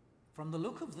 From the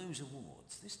look of those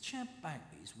awards, this chap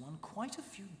Bagby's won quite a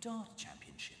few dart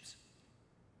championships.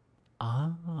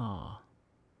 Ah,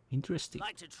 interesting.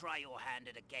 Like to try your hand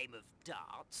at a game of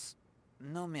darts?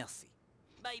 No merci.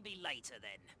 Maybe later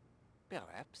then.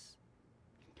 Perhaps.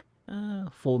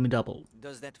 Formidable.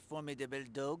 Does that formidable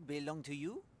dog belong to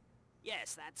you?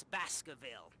 Yes, that's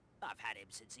Baskerville. I've had him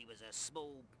since he was a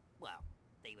small... well,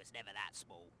 he was never that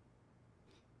small.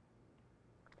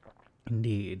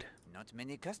 Indeed. Not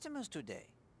many customers today.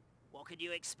 What can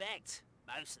you expect?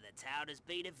 Most of the town has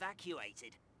been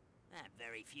evacuated. And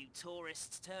very few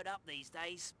tourists turn up these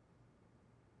days.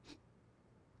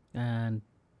 And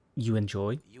you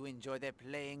enjoy? You enjoy the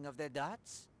playing of the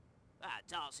darts?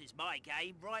 Darts is my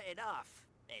game, right enough.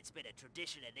 It's been a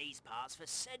tradition in these parts for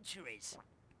centuries.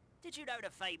 Did you know the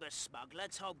famous smuggler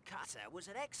Tom Cutter was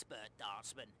an expert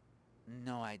dartsman?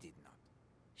 No, I did not.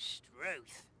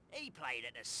 Struth. He played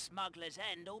at the smuggler's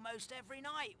end almost every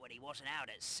night when he wasn't out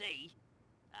at sea.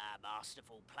 A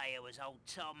masterful player was old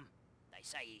Tom. They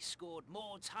say he scored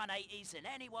more ton 80s than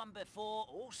anyone before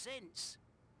or since.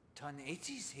 Ton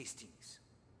 80s, Hastings?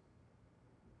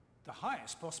 The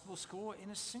highest possible score in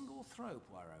a single throw,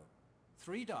 Poirot.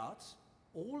 3 darts,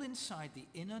 all inside the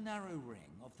inner narrow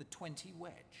ring of the 20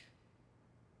 wedge.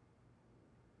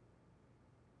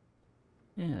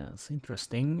 Yes,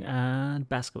 interesting. And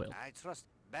Baskerville. I trust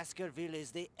Baskerville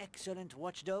is the excellent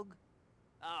watchdog?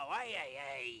 Oh,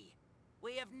 hey.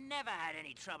 We have never had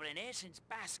any trouble in here since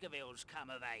Baskerville's come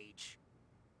of age.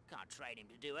 Can't train him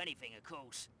to do anything, of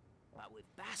course. But with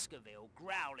Baskerville,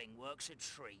 growling works a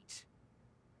treat.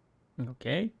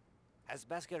 Okay. Has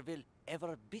Baskerville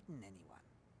ever bitten anyone?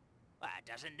 Well,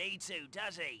 doesn't need to,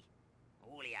 does he?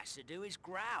 All he has to do is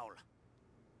growl.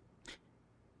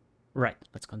 Right,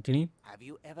 let's continue. Have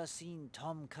you ever seen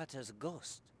Tom Cutter's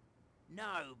ghost?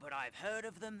 No, but I've heard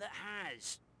of them that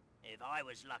has. If I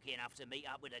was lucky enough to meet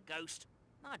up with a ghost,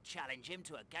 I'd challenge him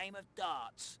to a game of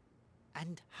darts.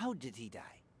 And how did he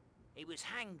die? He was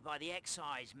hanged by the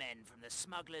excise men from the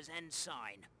Smuggler's End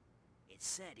sign. It's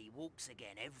said he walks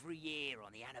again every year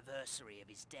on the anniversary of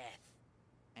his death.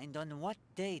 And on what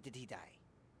day did he die?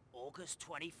 August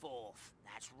 24th,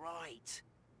 that's right.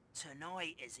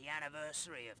 Tonight is the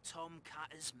anniversary of Tom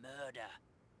Cutter's murder.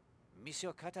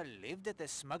 Monsieur Cutter lived at the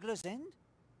Smuggler's End?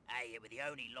 Hey, it was the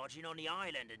only lodging on the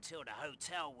island until the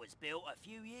hotel was built a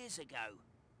few years ago.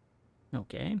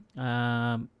 Okay.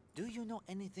 Do you know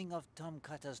anything of Tom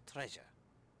Cutter's treasure?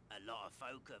 A lot of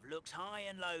folk have looked high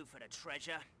and low for the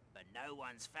treasure, but no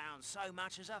one's found so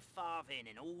much as a farthing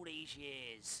in all these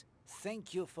years.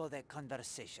 Thank you for the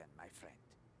conversation, my friend.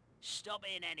 Stop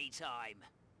in any time.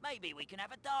 Maybe we can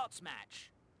have a darts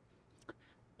match.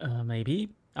 Maybe.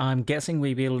 I'm guessing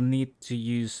we will need to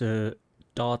use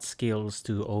dart skills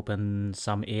to open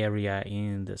some area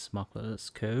in the Smuggler's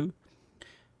Cove.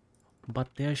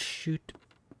 But there should...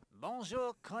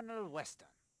 Bonjour, Colonel Weston.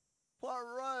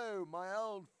 Poirot, my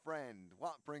old friend.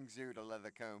 What brings you to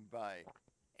Leathercombe Bay?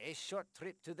 A short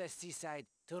trip to the seaside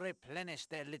to replenish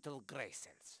their little grey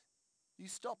cells. You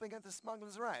stopping at the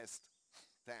Smuggler's Rest?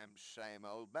 Damn shame,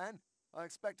 old man. I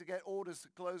expect to get orders to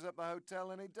close up the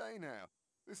hotel any day now.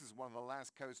 This is one of the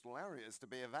last coastal areas to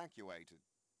be evacuated.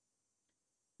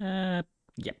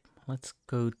 Yep. Let's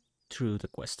go through the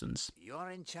questions. You're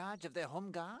in charge of the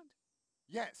home guard?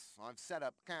 Yes, I've set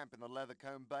up camp in the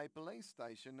Leathercombe Bay police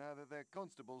station now that their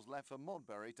constables left for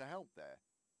Modbury to help there.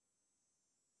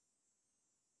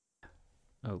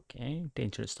 Okay,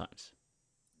 dangerous times.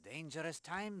 Dangerous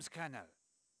times, Colonel.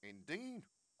 Indeed.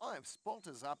 I have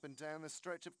spotters up and down the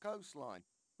stretch of coastline.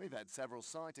 We've had several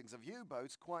sightings of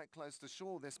U-boats quite close to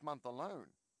shore this month alone.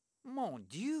 Mon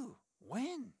Dieu!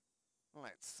 When?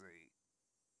 Let's see.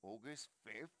 August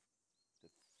 5th,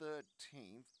 the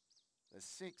 13th, the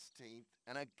 16th,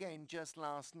 and again just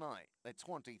last night, the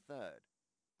 23rd.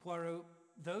 Poirot,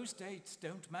 those dates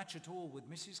don't match at all with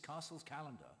Mrs. Castle's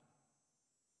calendar.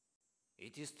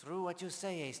 It is true what you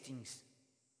say, Hastings.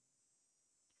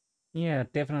 Yeah,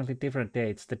 definitely different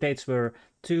dates. The dates were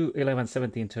 2, 11,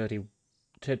 17, 30,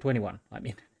 21. I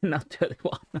mean, not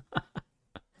 31.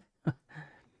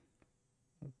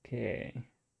 Okay.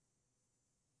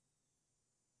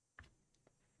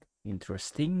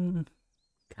 Interesting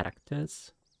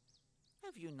characters.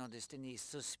 Have you noticed any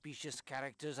suspicious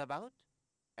characters about?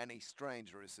 Any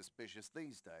stranger is suspicious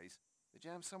these days. Did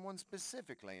you have someone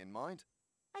specifically in mind?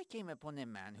 I came upon a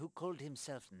man who called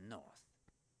himself North.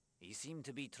 He seemed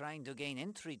to be trying to gain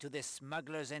entry to the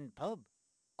Smuggler's End pub.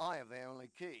 I have the only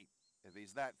key. If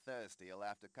he's that thirsty, he'll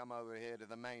have to come over here to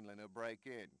the mainland or break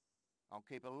in. I'll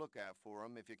keep a lookout for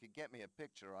him. If you could get me a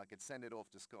picture, I could send it off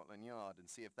to Scotland Yard and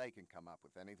see if they can come up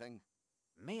with anything.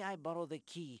 May I borrow the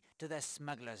key to the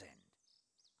Smuggler's End?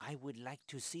 I would like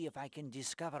to see if I can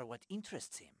discover what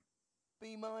interests him.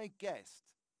 Be my guest.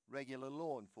 Regular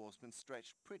law enforcement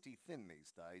stretched pretty thin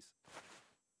these days.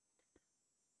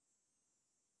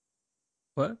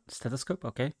 What? Stethoscope?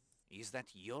 Okay. Is that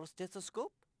your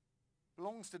stethoscope?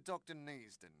 Belongs to Dr.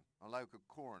 Neasden, a local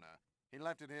coroner. He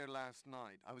left it here last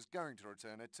night. I was going to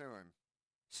return it to him.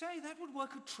 Say, that would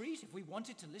work a treat if we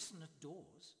wanted to listen at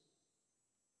doors.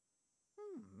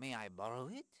 May I borrow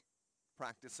it?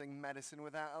 Practicing medicine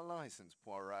without a license,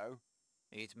 Poirot.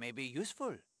 It may be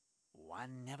useful.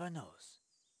 One never knows.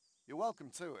 You're welcome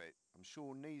to it. I'm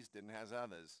sure Neasden has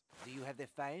others. Do you have the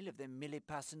file of the Millie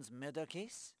Parsons murder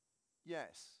case?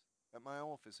 Yes, at my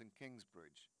office in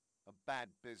Kingsbridge. A bad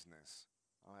business.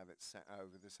 I'll have it sent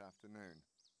over this afternoon.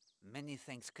 Many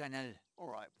thanks, Colonel.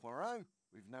 All right, Poirot.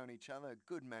 We've known each other a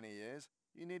good many years.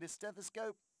 You need a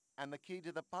stethoscope and the key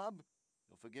to the pub?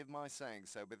 You'll forgive my saying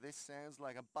so, but this sounds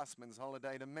like a busman's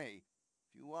holiday to me.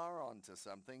 If you are onto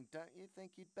something, don't you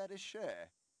think you'd better share?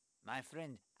 My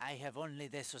friend, I have only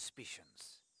the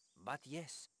suspicions. But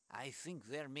yes, I think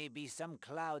there may be some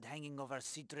cloud hanging over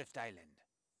Seadrift Island.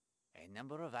 A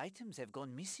number of items have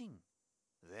gone missing.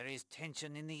 There is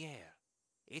tension in the air.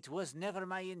 It was never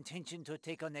my intention to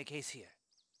take on a case here.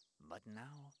 But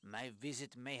now, my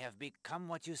visit may have become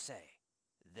what you say,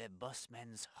 the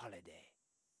bossman's holiday.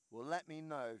 Well, let me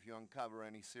know if you uncover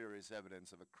any serious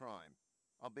evidence of a crime.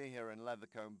 I'll be here in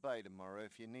Leathercombe Bay tomorrow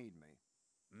if you need me.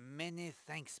 Many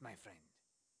thanks, my friend.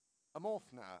 I'm off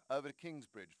now, over to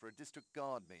Kingsbridge for a district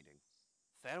guard meeting.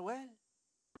 Farewell.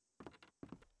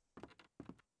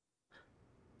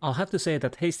 I'll have to say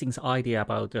that Hastings' idea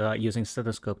about using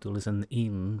stethoscope to listen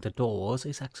in the doors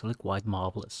is actually quite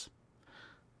marvelous.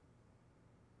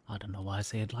 I don't know why I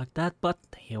say it like that, but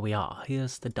here we are.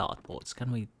 Here's the dartboards.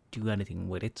 Can we do anything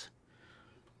with it?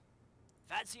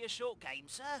 Fancy a short game,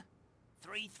 sir?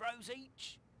 3 throws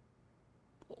each?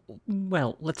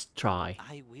 Well, let's try.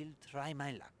 I will try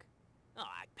my luck. Oh,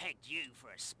 I pegged you for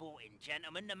a sporting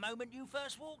gentleman the moment you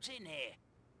first walked in here.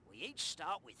 We each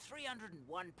start with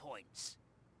 301 points.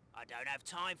 I don't have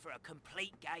time for a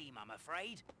complete game, I'm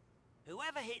afraid.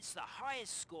 Whoever hits the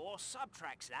highest score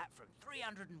subtracts that from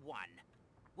 301.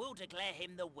 We'll declare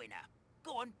him the winner.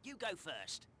 Go on, you go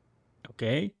first.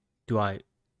 Okay. Do I...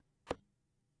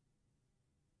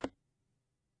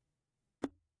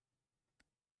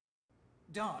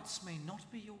 Darts may not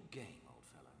be your game, old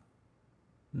fellow.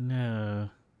 No.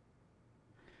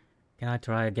 Can I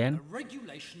try again? A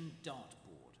regulation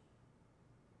dartboard.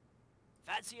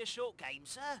 Fancy a short game,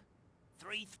 sir?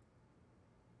 3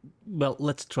 Well,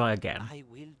 let's try again. I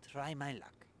will try my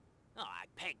luck. Oh, I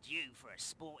pegged you for a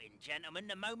sporting gentleman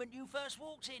the moment you first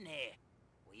walked in here.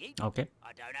 We each... Okay.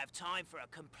 I don't have time for a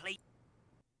complete...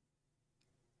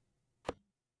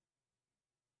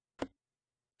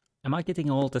 Am I getting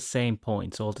all the same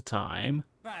points all the time?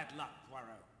 Bad luck,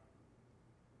 Poirot.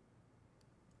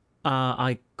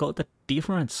 I got a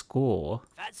different score.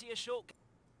 Fancy a short...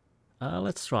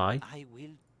 Let's try. I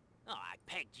will... Oh, I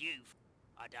pegged you.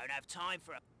 I don't have time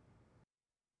for a...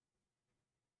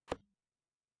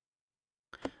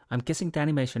 I'm guessing the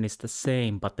animation is the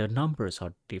same, but the numbers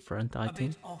are different, I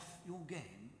think. A bit off your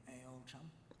game, old chum?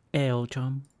 Old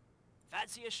chum.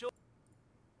 Fancy a short...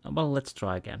 Well, let's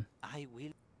try again. I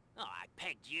will... Oh, I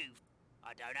pegged you.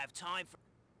 I don't have time for...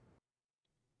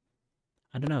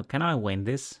 I don't know, can I win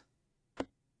this?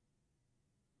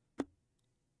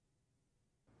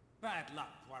 Bad luck,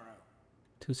 Poirot.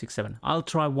 267. I'll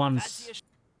try once.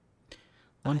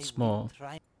 Once more.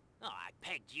 Try... Oh, I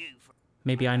pegged you for...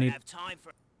 Maybe I need... have time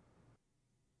for...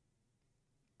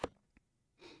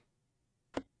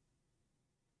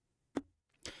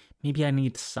 Maybe I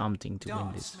need something to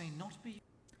win this.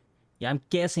 Yeah, I'm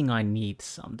guessing I need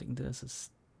something. This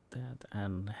is that.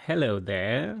 And hello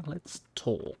there. Let's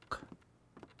talk.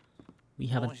 We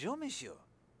haven't... Bonjour, monsieur.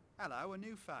 Hello, a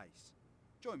new face.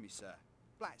 Join me, sir.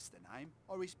 Blatt's the name.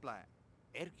 Horace Blatt.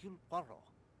 Hercule Poirot.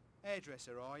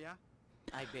 Hairdresser, are ya?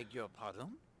 I beg your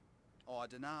pardon? Oh, I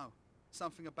dunno.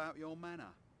 Something about your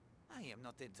manner. I am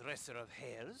not a dresser of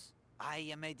hairs. I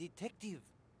am a detective.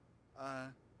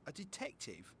 A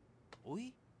detective?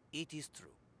 Oui, it is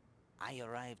true. I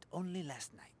arrived only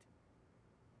last night.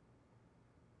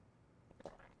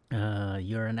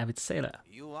 You're an avid sailor.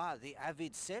 You are the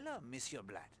avid sailor, Monsieur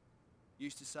Blatt.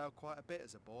 Used to sail quite a bit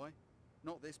as a boy.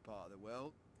 Not this part of the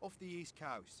world. Off the east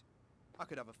coast. I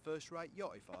could have a first-rate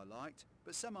yacht if I liked,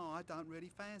 but somehow I don't really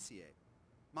fancy it.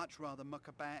 Much rather muck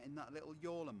about in that little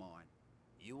yawl of mine.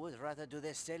 You would rather do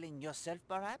the sailing yourself,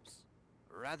 perhaps?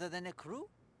 Rather than a crew?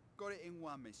 Got it in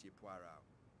one, Monsieur Poirot.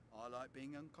 I like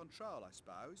being in control, I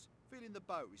suppose. Feeling the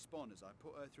boat respond as I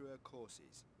put her through her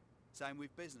courses. Same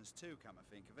with business too, come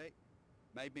to think of it.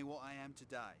 Made me what I am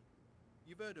today.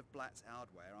 You've heard of Blatt's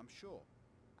Hardware, I'm sure.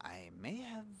 I may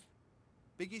have.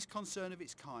 Biggest concern of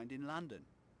its kind in London.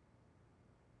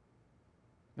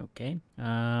 Okay.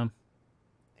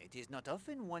 It is not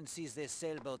often one sees this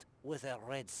sailboat with a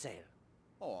red sail.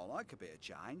 Oh, I like a bit of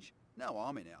change. No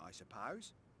harm in it, I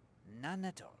suppose. None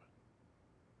at all.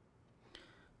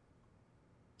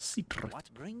 Seadrift.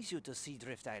 What brings you to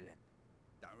Seadrift Island?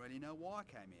 Don't really know why I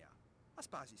came here. I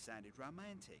suppose it sounded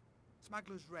romantic.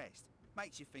 Smuggler's Rest.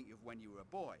 Makes you think of when you were a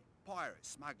boy. Pirates,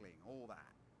 smuggling, all that.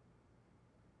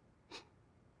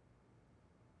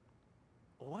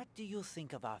 What do you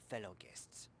think of our fellow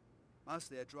guests?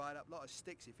 Mostly a dried up lot of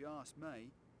sticks if you ask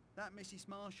me. That Mrs.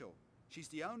 Marshall, she's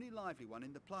the only lively one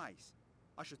in the place.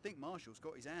 I should think Marshall's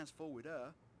got his hands full with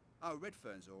her. Oh,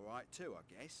 Redfern's all right too, I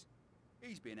guess.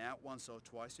 He's been out once or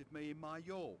twice with me in my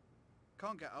yawl.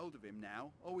 Can't get hold of him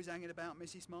now, always hanging about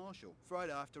Mrs. Marshall. Afraid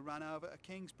I have to run over to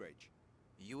Kingsbridge.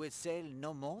 You will sail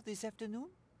no more this afternoon?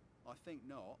 I think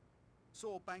not.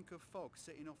 Saw a bank of fog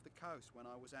sitting off the coast when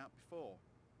I was out before.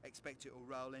 Expect it'll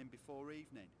roll in before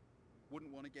evening.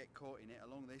 Wouldn't want to get caught in it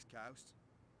along this coast.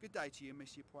 Good day to you,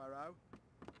 Monsieur Poirot.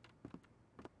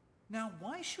 Now,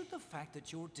 why should the fact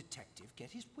that you're a detective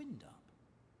get his wind up?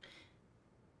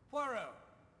 Poirot!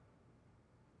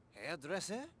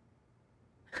 Hairdresser?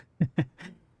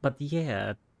 But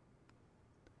yeah,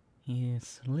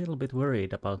 he's a little bit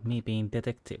worried about me being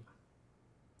detective.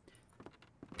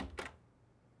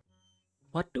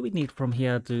 What do we need from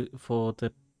here for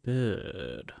the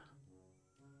bird?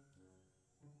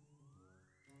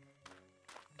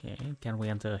 Okay, can we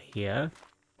enter here?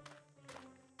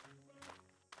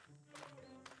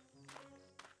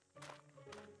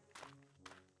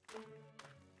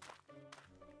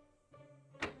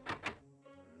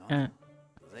 No,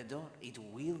 the door, it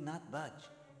will not budge.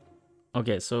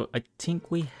 Okay, so I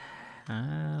think we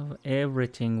have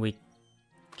everything we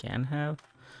can have.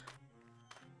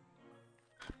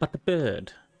 But the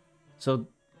bird. So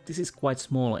this is quite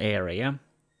small area.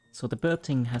 So the bird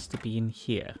thing has to be in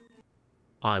here,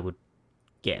 I would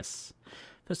guess.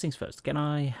 First things first, can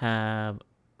I have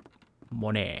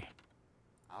money?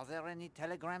 Are there any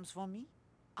telegrams for me?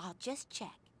 I'll just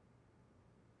check.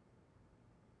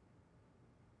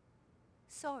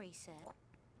 Sorry, sir.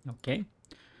 Okay.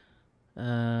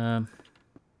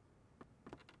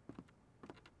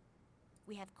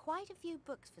 We have quite a few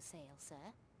books for sale,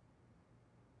 sir.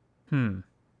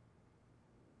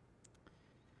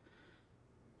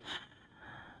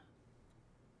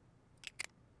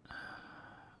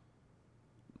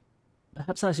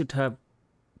 Perhaps I should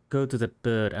go to the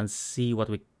bird and see what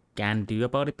we can do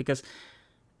about it, because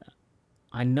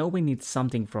I know we need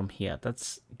something from here.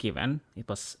 That's given. It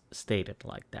was stated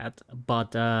like that.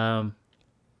 But I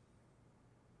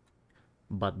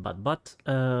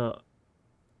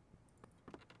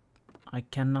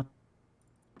cannot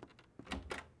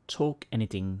talk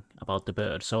anything about the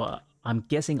bird. So I'm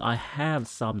guessing I have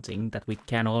something that we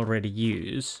can already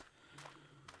use.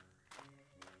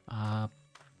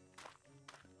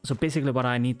 So basically what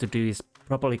I need to do is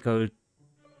probably go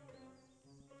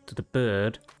to the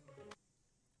bird,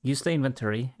 use the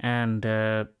inventory and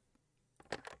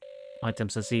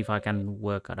items and see if I can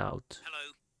work it out.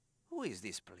 Hello. Who is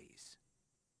this, please?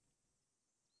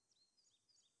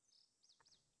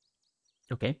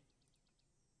 Okay.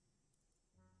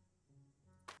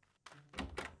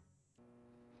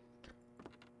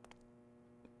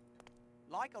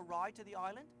 Like a ride to the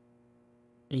island?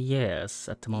 Yes,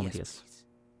 at the moment, yes.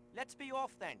 Let's be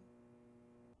off then.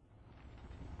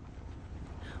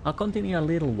 I'll continue a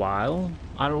little while.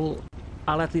 I'll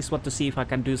at least want to see if I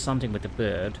can do something with the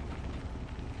bird.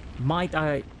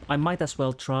 I might as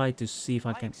well try to see if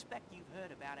I can. I expect you've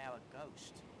heard about our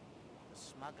ghost, the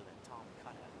smuggler Tom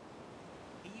Cutter.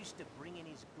 He used to bring in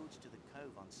his goods to the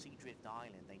cove on Seadrift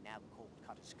Island they now call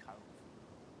Cutter's Cove.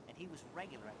 And he was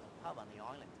regular at the pub on the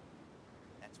island.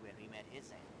 That's where he met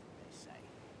his end, they say,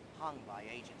 hung by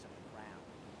agents of the crown.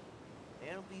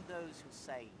 There'll be those who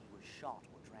say he was shot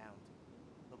or drowned.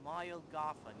 But my old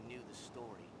gaffer knew the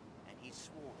story, and he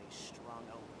swore they strung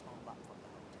old Tom up from the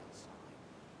hotel side.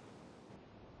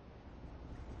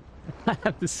 I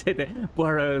have to say that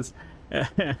Poirot's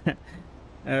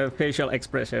facial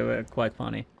expression were quite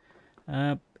funny.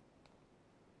 Yeah,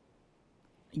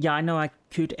 I know I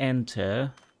could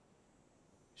enter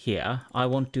here. I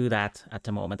won't do that at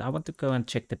the moment. I want to go and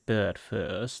check the bird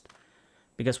first,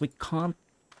 because we can't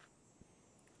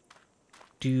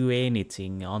do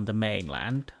anything on the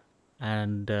mainland,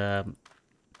 and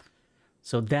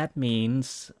so that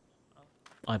means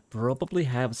I probably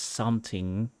have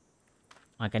something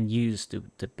I can use to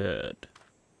the bird.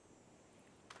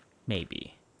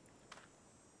 Maybe.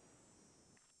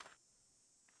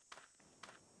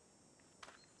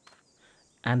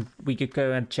 And we could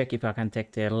go and check if I can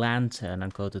take the lantern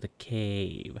and go to the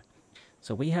cave.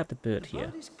 So we have the bird here.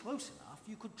 The bird is close enough,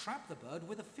 you could trap the bird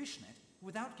with a fishnet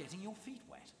without getting your feet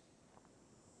wet.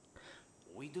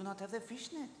 We do not have the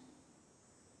fishnet.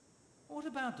 What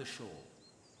about the shawl?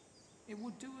 It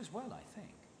would do as well, I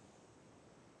think.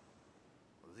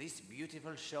 This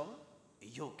beautiful shawl?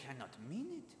 You cannot mean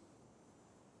it.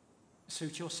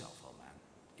 Suit yourself, old man.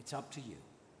 It's up to you.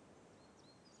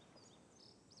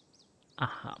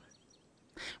 Aha.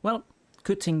 Well,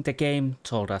 good thing the game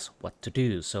told us what to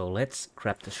do, so let's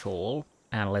grab the shawl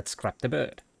and let's grab the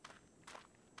bird.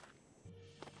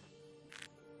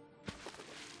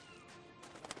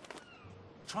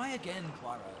 Try again,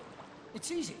 Poirot.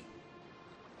 It's easy.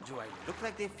 Do I look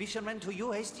like the fisherman to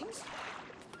you, Hastings?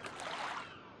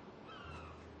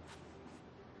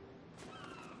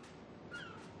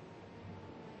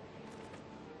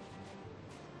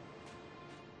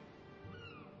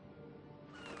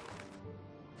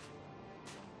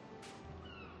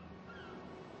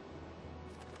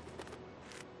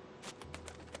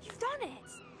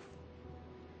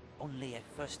 only a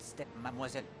first step,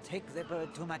 mademoiselle. Take the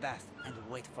bird to my bath and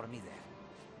wait for me there.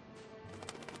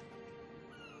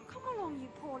 Come along, you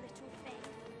poor little thing.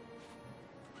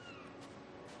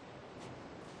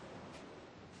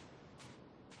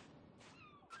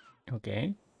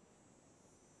 Okay.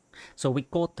 So we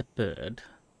caught the bird.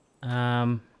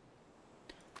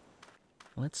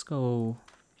 Let's go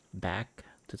back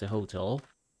to the hotel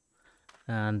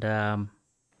and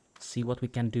see what we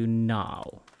can do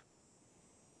now.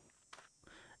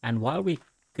 And while we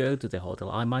go to the hotel,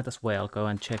 I might as well go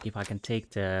and check if I can take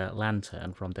the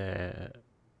lantern from the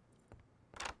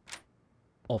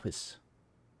office.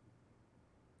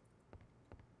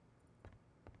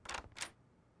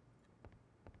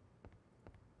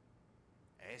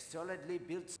 A solidly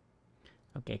built.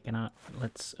 Okay,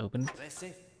 let's open it. The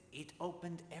safe, it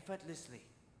opened effortlessly.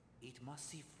 It must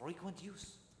see frequent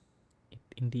use. It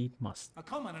indeed must. A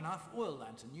common enough oil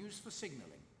lantern used for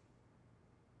signaling.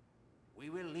 We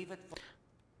will leave it for...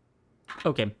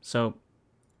 Okay, so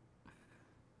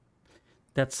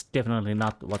that's definitely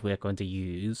not what we are going to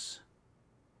use.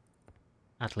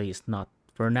 At least not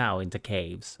for now in the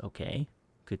caves. Okay,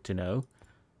 good to know.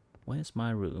 Where's my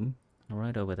room?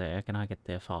 Right over there. Can I get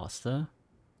there faster?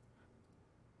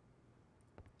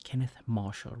 Kenneth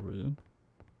Marshall room.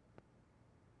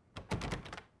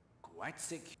 Quite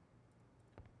sick.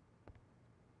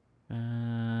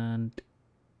 And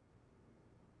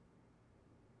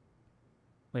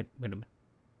wait a minute.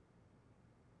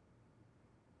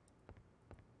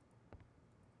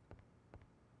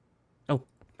 Oh,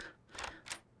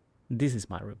 this is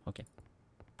my room. Okay.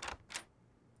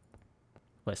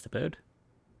 Where's the bird?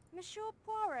 Monsieur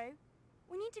Poirot,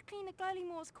 we need to clean the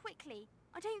Glolymoors quickly.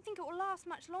 I don't think it will last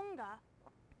much longer.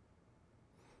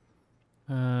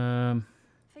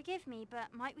 Forgive me,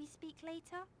 but might we speak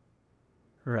later?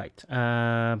 Right.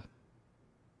 No,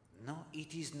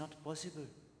 it is not possible.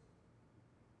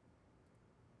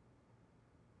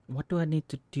 What do I need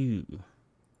to do?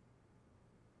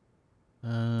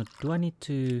 Do I need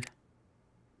to...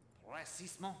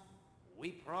 Précisément,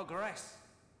 we progress.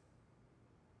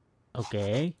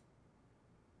 Okay.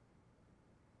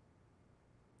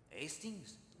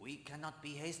 Hastings, we cannot be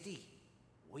hasty.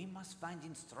 We must find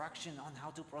instruction on how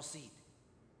to proceed.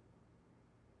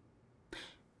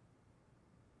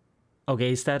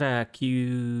 Okay, is that a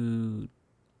cue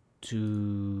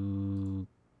to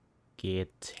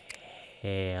get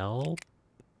help?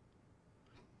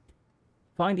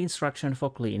 Find instruction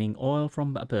for cleaning oil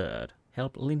from a bird.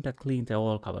 Help Linda clean the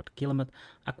oil-covered Kilmet.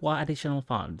 Acquire additional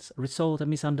funds. Resolve the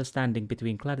misunderstanding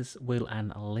between Gladys, Will,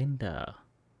 and Linda.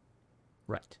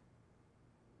 Right.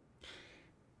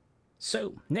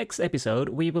 So, next episode,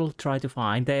 we will try to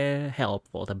find the help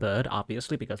for the bird,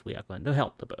 obviously, because we are going to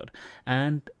help the bird.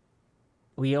 And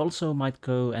we also might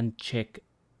go and check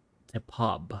the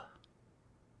pub.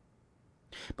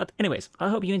 But anyways, I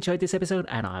hope you enjoyed this episode,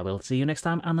 and I will see you next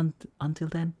time, and until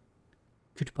then,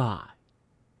 goodbye.